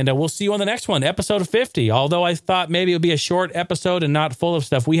 And we'll see you on the next one, episode 50. Although I thought maybe it would be a short episode and not full of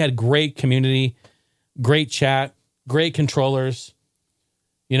stuff. We had great community, great chat, great controllers.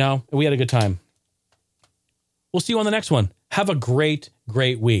 You know, we had a good time. We'll see you on the next one. Have a great,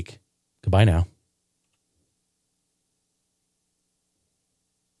 great week. Goodbye now.